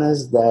 right? One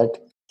is that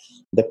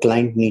the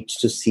client needs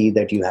to see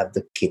that you have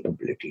the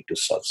capability to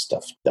solve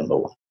stuff, number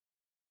 1.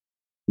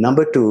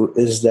 Number 2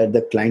 is that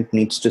the client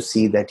needs to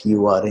see that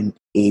you are an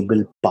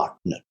able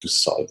partner to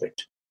solve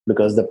it.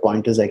 Because the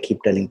point is, I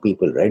keep telling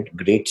people, right?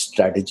 Great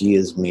strategy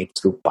is made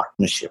through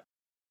partnership.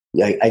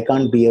 I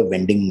can't be a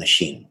vending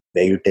machine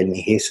where you tell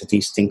me, hey,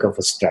 Satish, think of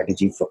a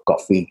strategy for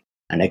coffee,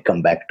 and I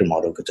come back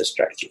tomorrow with a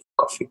strategy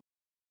for coffee.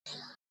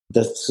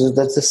 That's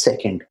the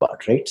second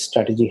part, right?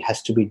 Strategy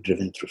has to be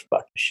driven through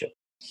partnership.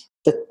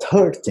 The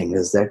third thing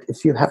is that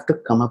if you have to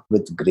come up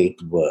with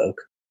great work,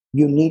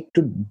 you need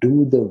to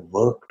do the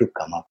work to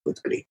come up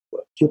with great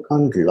work. You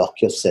can't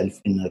lock yourself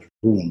in a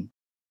room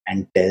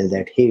and tell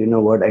that, hey, you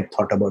know what, I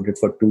thought about it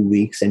for 2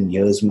 weeks and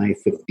here's my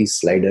 50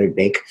 slider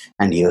deck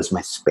and here's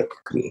my spec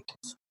creative.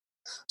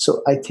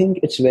 So I think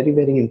it's very,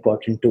 very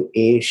important to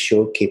A,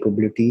 show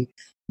capability,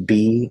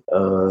 B,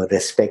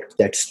 respect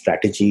that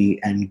strategy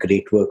and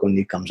great work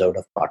only comes out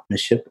of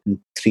partnership. And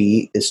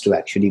 3 is to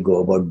actually go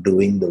about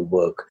doing the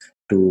work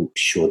to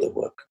show the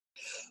work.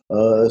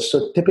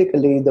 So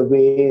typically the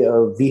way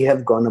we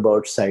have gone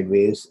about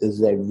Sideways is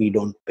that we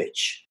don't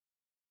pitch.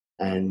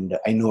 And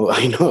I know,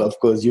 of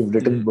course, you've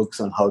written books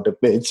on how to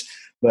pitch,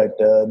 but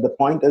the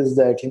point is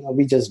that,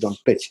 we just don't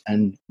pitch.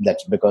 And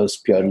that's because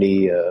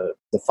purely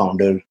the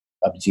founder,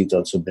 Abhijit,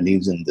 also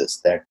believes in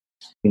this, that,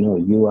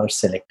 you are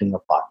selecting a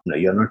partner.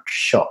 You're not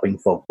shopping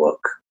for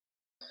work.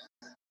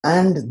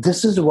 And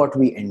this is what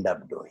we end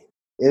up doing.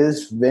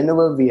 Is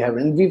whenever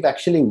and we've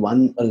actually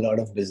won a lot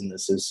of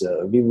businesses.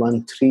 We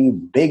won 3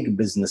 big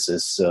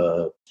businesses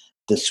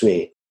this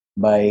way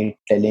by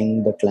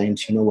telling the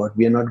clients, you know what,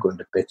 we are not going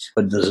to pitch,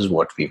 but this is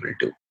what we will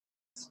do.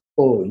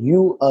 Oh,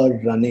 you are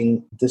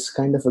running this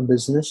kind of a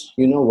business.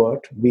 You know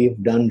what,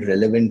 we've done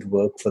relevant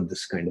work for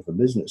this kind of a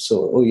business.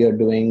 So, you're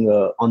doing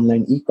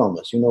online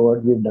e-commerce. You know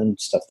what, we've done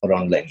stuff for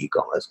online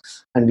e-commerce,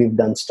 and we've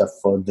done stuff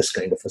for this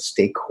kind of a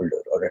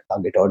stakeholder or a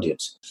target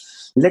audience.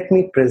 Let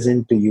me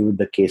present to you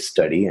the case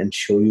study and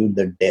show you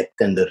the depth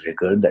and the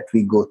rigor that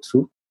we go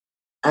through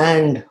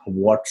and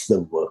what's the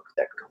work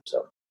that comes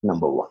out.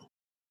 Number 1.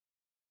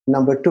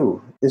 Number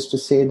 2 is to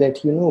say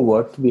that, you know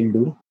what we'll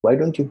do? Why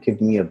don't you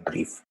give me a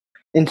brief?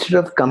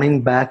 Instead of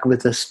coming back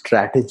with a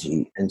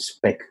strategy and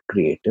spec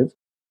creative,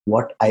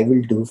 what I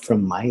will do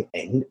from my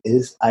end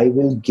is I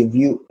will give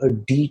you a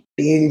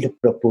detailed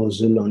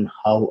proposal on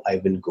how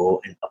I will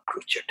go and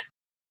approach it.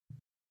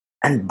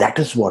 And that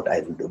is what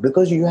I will do,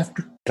 because you have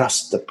to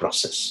trust the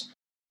process.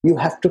 You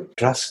have to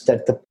trust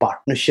that the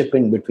partnership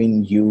in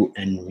between you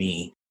and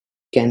me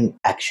can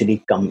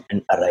actually come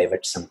and arrive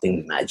at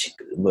something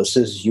magical,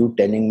 versus you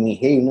telling me,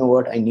 hey, you know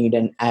what, I need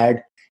an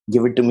ad,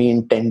 give it to me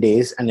in 10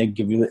 days, and I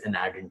give you an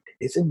ad in 10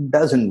 days. It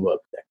doesn't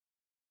work that.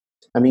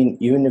 I mean,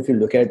 even if you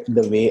look at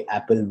the way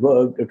Apple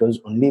worked, it was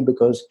only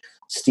because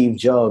Steve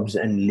Jobs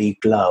and Lee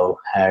Clow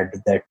had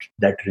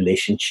that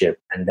relationship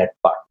and that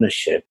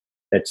partnership,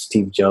 that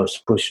Steve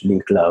Jobs pushed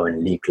Lee Clow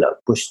and Lee Clow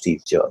pushed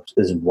Steve Jobs,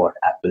 is what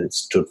Apple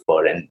stood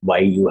for and why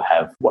you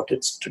have what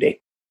it's today.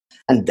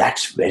 And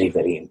that's very,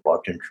 very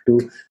important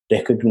to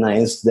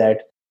recognize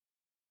that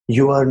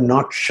you are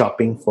not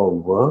shopping for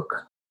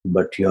work,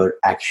 but you're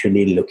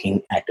actually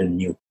looking at a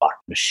new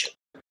partnership.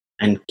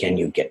 And can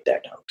you get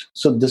that out?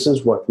 So this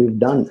is what we've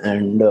done.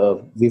 And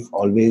we've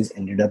always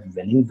ended up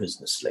winning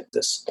business like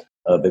this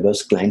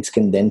because clients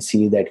can then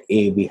see that,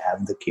 A, we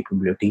have the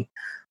capability.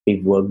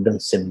 We've worked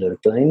on similar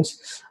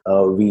clients.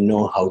 We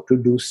know how to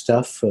do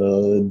stuff.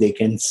 They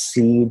can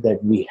see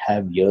that we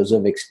have years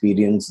of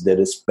experience. There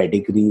is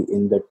pedigree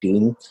in the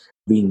team.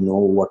 We know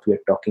what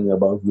we're talking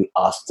about. We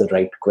ask the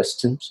right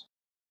questions.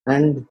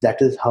 And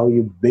that is how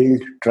you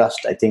build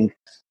trust. I think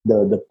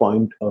the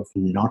point of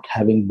not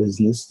having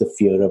business, the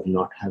fear of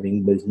not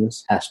having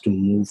business, has to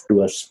move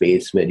to a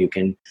space where you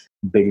can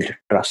build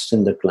trust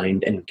in the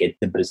client and get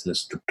the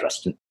business to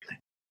trust in the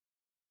client.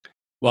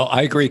 Well,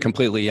 I agree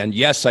completely. And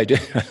yes, I did.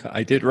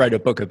 I did write a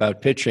book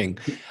about pitching.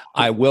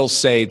 I will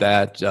say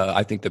that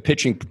I think the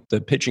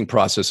pitching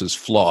process is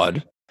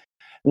flawed.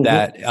 Mm-hmm.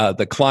 That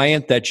the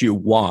client that you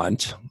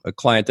want, a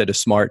client that a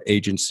smart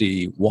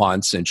agency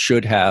wants and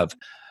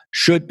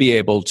should be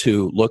able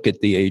to look at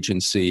the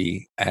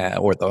agency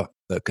or the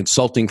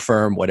consulting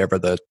firm, whatever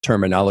the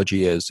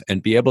terminology is,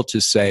 and be able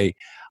to say,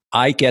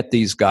 I get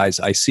these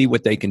guys. I see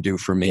what they can do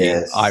for me.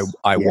 Yes.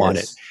 I want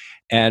it.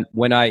 And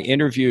when I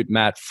interviewed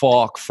Matt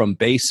Falk from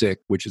Basic,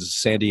 which is a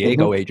San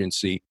Diego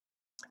agency,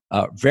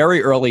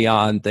 very early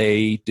on,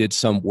 they did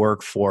some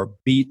work for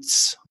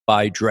Beats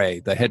by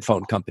Dre, the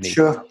headphone company.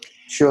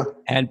 Sure.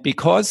 And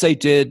because they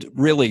did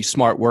really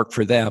smart work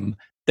for them,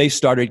 they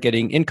started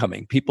getting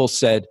incoming. People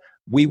said,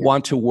 we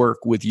want to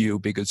work with you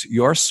because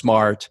you're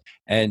smart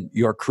and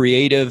your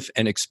creative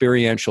and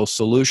experiential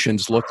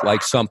solutions look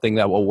like something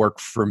that will work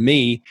for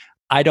me.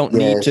 I don't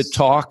need to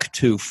talk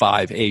to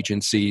 5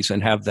 agencies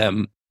and have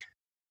them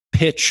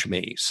pitch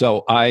me.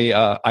 So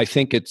I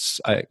think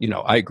I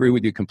agree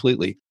with you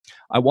completely.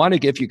 I want to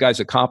give you guys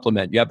a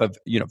compliment. You have a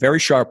very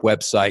sharp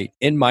website.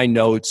 In my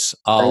notes,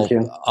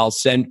 I'll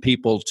send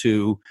people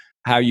to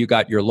how you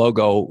got your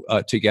logo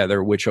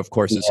together, which of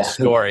course is a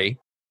story.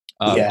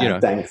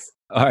 Thanks.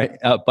 All right,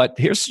 but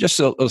here's just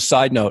a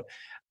side note.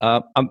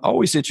 I'm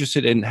always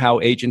interested in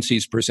how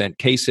agencies present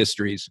case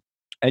histories.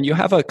 And you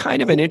have a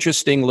kind of an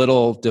interesting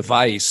little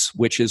device,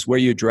 which is where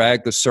you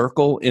drag the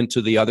circle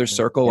into the other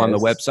circle on the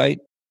website.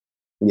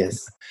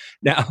 Yes.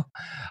 Now,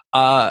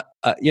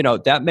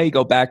 that may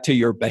go back to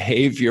your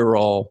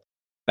behavioral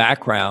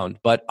background,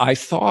 but I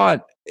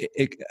thought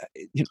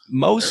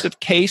most of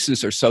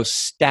cases are so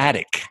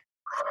static,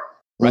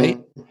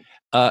 right?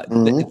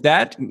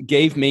 That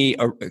gave me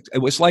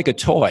it was like a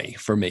toy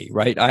for me,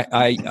 right?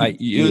 I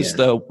used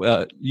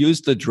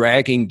the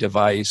dragging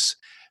device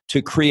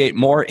to create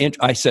more.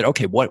 I said,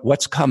 okay,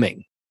 what's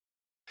coming,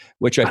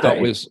 which I thought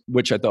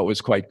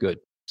was quite good.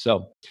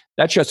 So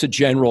that's just a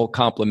general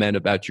compliment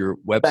about your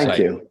website. Thank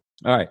you.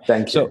 All right.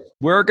 Thank you. So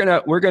we're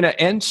gonna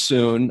end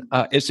soon.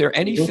 Is there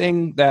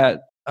anything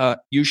that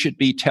you should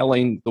be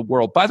telling the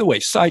world? By the way,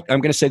 I'm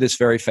going to say this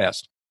very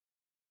fast.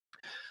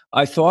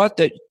 I thought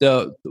that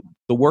the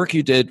work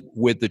you did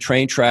with the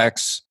train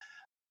tracks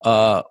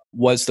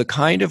was the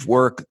kind of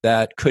work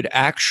that could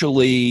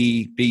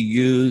actually be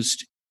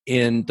used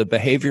in the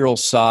behavioral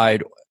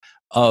side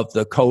of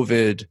the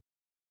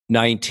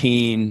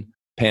COVID-19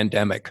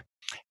 pandemic.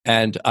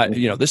 And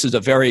this is a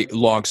very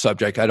long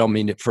subject. I don't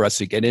mean for us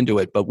to get into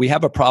it, but we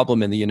have a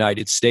problem in the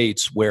United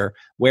States where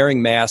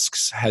wearing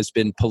masks has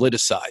been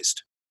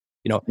politicized.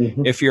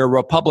 If you're a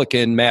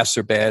Republican, masks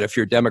are bad. If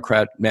you're a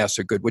Democrat, masks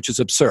are good, which is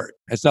absurd.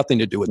 It has nothing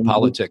to do with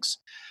politics.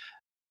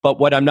 But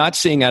what I'm not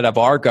seeing out of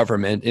our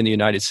government in the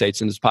United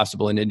States, and it's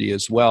possible in India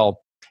as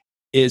well,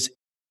 is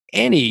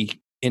any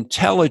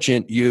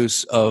intelligent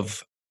use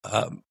of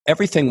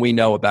everything we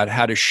know about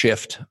how to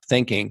shift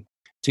thinking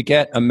to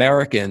get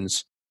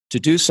Americans to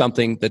do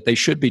something that they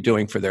should be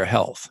doing for their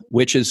health,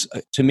 which is,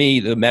 to me,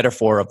 the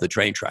metaphor of the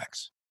train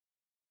tracks.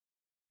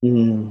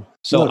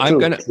 So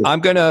I'm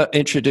gonna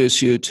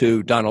introduce you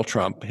to Donald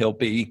Trump. He'll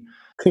be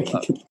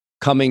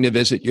coming to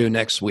visit you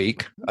next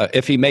week.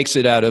 If he makes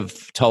it out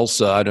of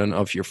Tulsa, I don't know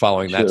if you're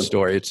following that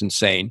story. It's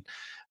insane.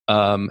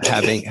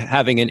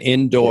 Having an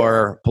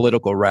indoor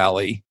political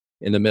rally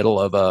in the middle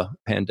of a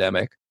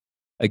pandemic.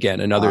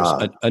 Again,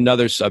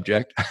 another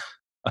subject.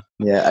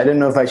 Yeah, I don't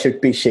know if I should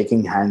be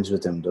shaking hands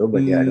with him though,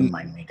 but I don't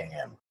mind meeting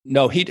him.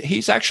 No,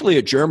 he's actually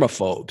a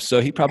germaphobe,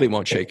 so he probably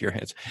won't shake your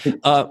hands.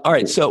 All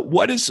right, so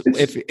what is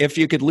if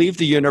you could leave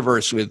the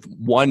universe with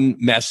one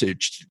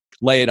message,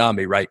 lay it on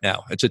me right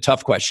now. It's a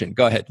tough question.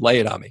 Go ahead, lay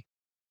it on me.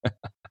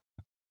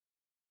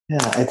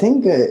 Yeah, I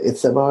think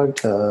it's about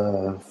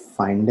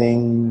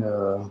finding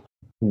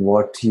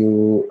what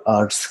you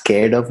are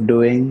scared of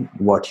doing,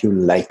 what you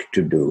like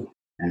to do.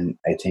 And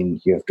I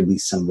think you have to be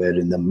somewhere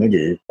in the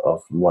middle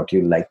of what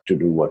you like to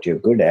do, what you're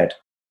good at,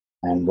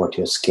 and what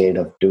you're scared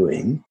of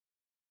doing.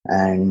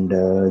 And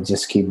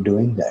just keep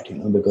doing that,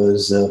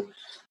 because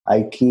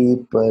I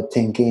keep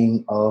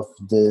thinking of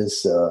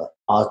this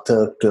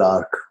Arthur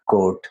Clarke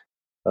quote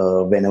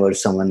whenever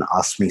someone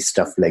asks me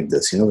stuff like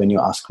this. When you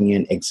ask me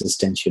an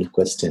existential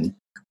question,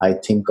 I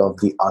think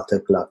of the Arthur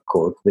Clarke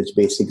quote, which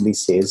basically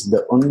says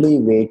the only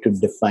way to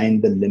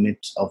define the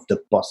limits of the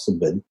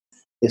possible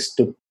is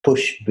to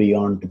push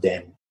beyond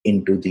them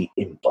into the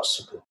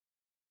impossible.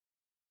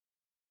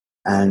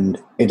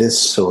 And it is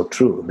so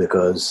true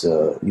because,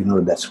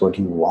 that's what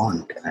you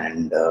want.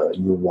 And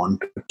you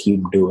want to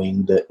keep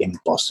doing the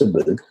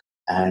impossible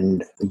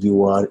and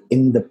you are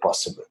in the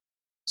possible.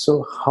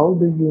 So how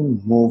do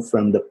you move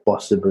from the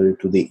possible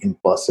to the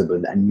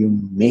impossible and you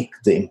make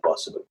the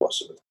impossible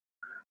possible?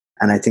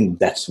 And I think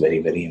that's very,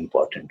 very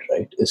important,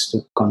 right? Is to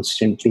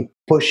constantly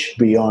push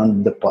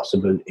beyond the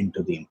possible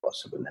into the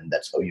impossible. And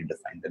that's how you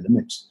define the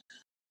limits.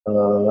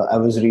 I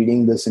was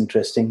reading this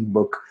interesting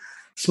book,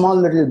 small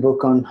little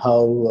book on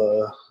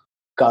how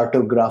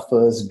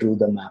cartographers drew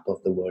the map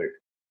of the world.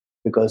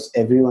 Because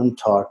everyone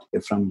thought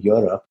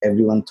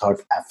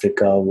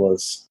Africa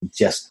was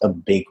just a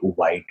big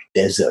white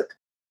desert,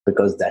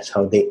 because that's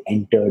how they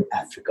entered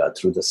Africa,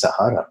 through the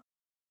Sahara.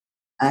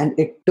 And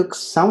it took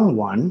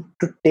someone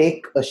to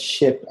take a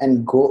ship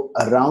and go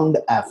around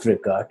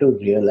Africa to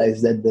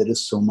realize that there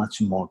is so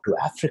much more to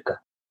Africa.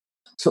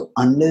 So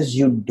unless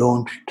you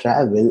don't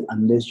travel,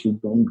 unless you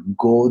don't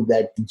go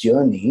that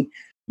journey,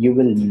 you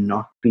will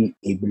not be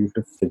able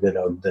to figure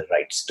out the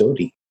right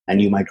story.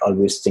 And you might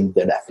always think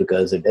that Africa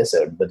is a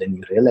desert, but then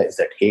you realize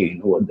that, hey, you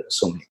know what, there are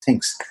so many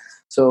things.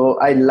 So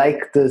I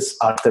like this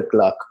Arthur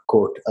Clarke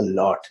quote a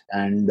lot.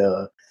 And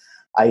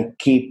I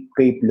keep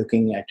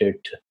looking at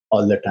it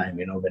all the time,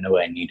 whenever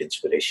I need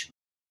inspiration.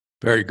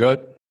 Very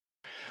good.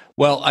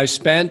 Well, I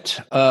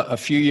spent a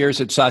few years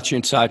at Saatchi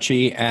 &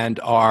 Saatchi, and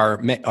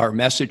our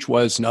message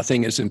was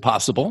nothing is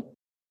impossible.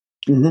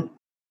 Mm-hmm.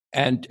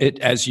 And it,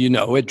 as you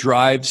know, it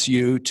drives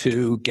you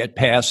to get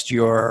past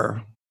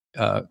your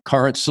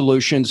current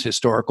solutions,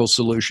 historical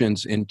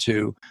solutions,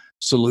 into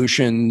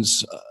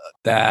solutions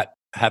that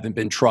haven't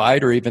been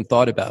tried or even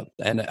thought about.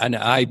 And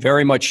I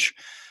very much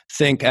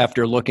think,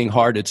 after looking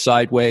hard at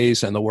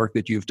Sideways and the work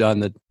that you've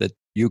done, that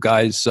you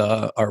guys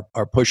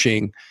are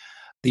pushing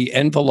the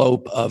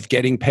envelope of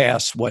getting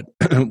past what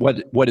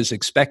is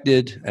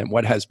expected and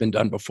what has been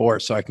done before.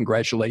 So I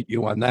congratulate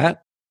you on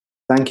that.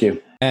 Thank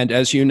you. And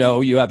as you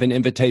know, you have an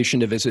invitation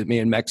to visit me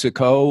in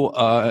Mexico.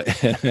 Oh,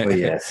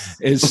 yes.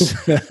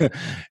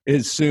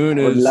 as soon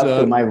I would as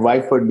love to. My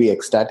wife would be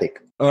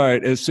ecstatic. all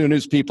right, as soon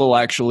as people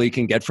actually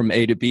can get from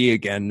A to B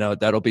again,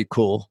 that'll be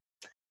cool.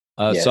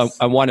 Yes. So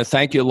I want to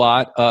thank you a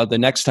lot. The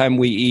next time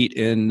we eat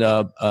in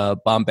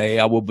Bombay,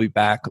 I will be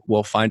back.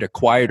 We'll find a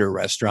quieter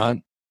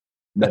restaurant.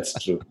 That's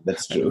true.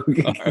 That's true.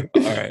 All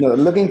right. No,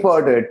 looking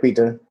forward to it,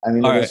 Peter. I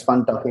mean, All it was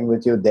fun talking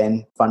with you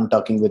then, fun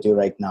talking with you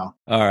right now.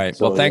 All right.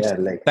 So, Well, thanks.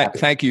 yeah,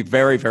 Thank you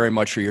very, very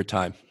much for your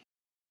time.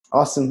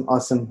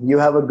 Awesome. You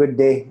have a good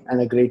day and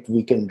a great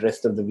weekend,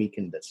 rest of the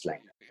weekend that's lined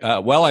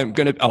up. Well, I'm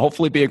going to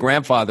hopefully be a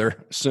grandfather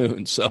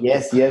soon. So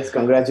Yes.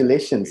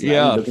 Congratulations. Man.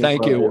 Yeah, Looking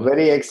thank forward. you.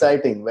 Very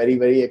exciting. Very,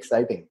 very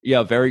exciting.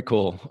 Yeah, very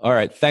cool. All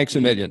right. Thanks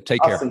a million.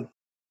 Take care. Awesome.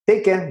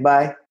 Take care.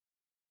 Bye.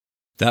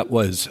 That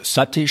was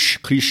Satish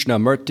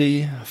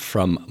Krishnamurthy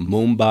from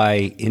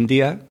Mumbai,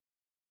 India.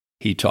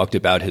 He talked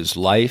about his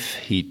life.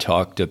 He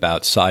talked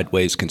about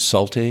sideways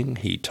consulting.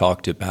 He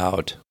talked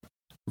about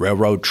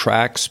railroad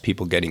tracks,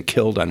 people getting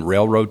killed on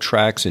railroad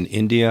tracks in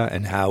India,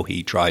 and how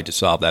he tried to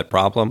solve that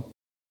problem.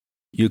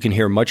 You can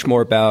hear much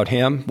more about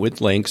him with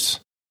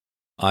links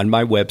on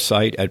my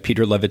website at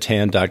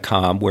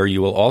peterlevitan.com, where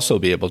you will also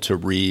be able to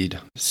read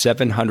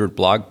 700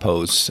 blog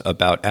posts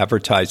about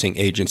advertising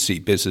agency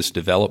business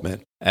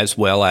development, as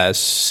well as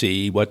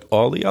see what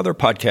all the other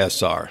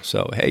podcasts are.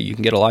 So, hey, you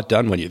can get a lot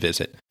done when you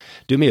visit.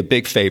 Do me a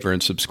big favor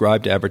and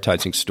subscribe to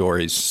Advertising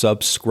Stories.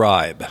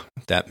 Subscribe.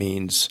 That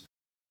means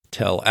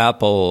tell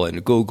Apple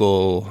and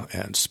Google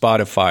and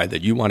Spotify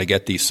that you want to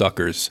get these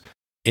suckers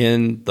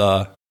in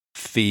the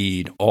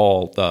feed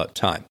all the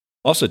time.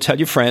 Also, tell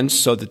your friends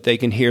so that they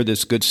can hear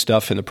this good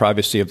stuff in the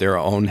privacy of their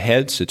own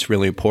heads. It's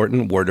really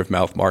important. Word of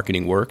mouth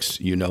marketing works.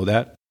 You know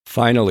that.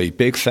 Finally,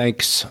 big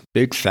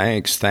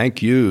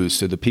thank yous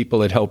to the people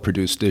that helped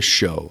produce this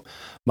show.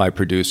 My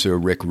producer,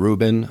 Rick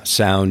Rubin,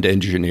 sound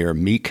engineer,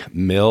 Meek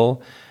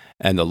Mill,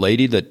 and the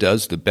lady that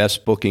does the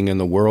best booking in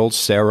the world,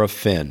 Sarah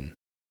Finn.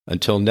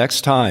 Until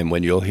next time,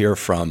 when you'll hear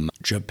from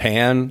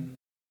Japan,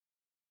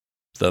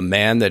 the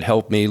man that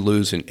helped me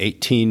lose an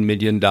 $18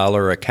 million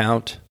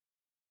account,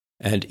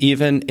 and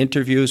even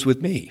interviews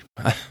with me.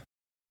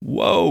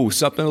 Whoa,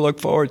 something to look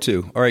forward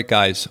to. All right,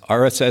 guys,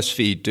 RSS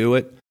feed, do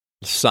it.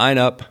 Sign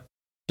up.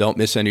 Don't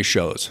miss any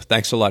shows.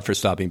 Thanks a lot for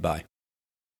stopping by.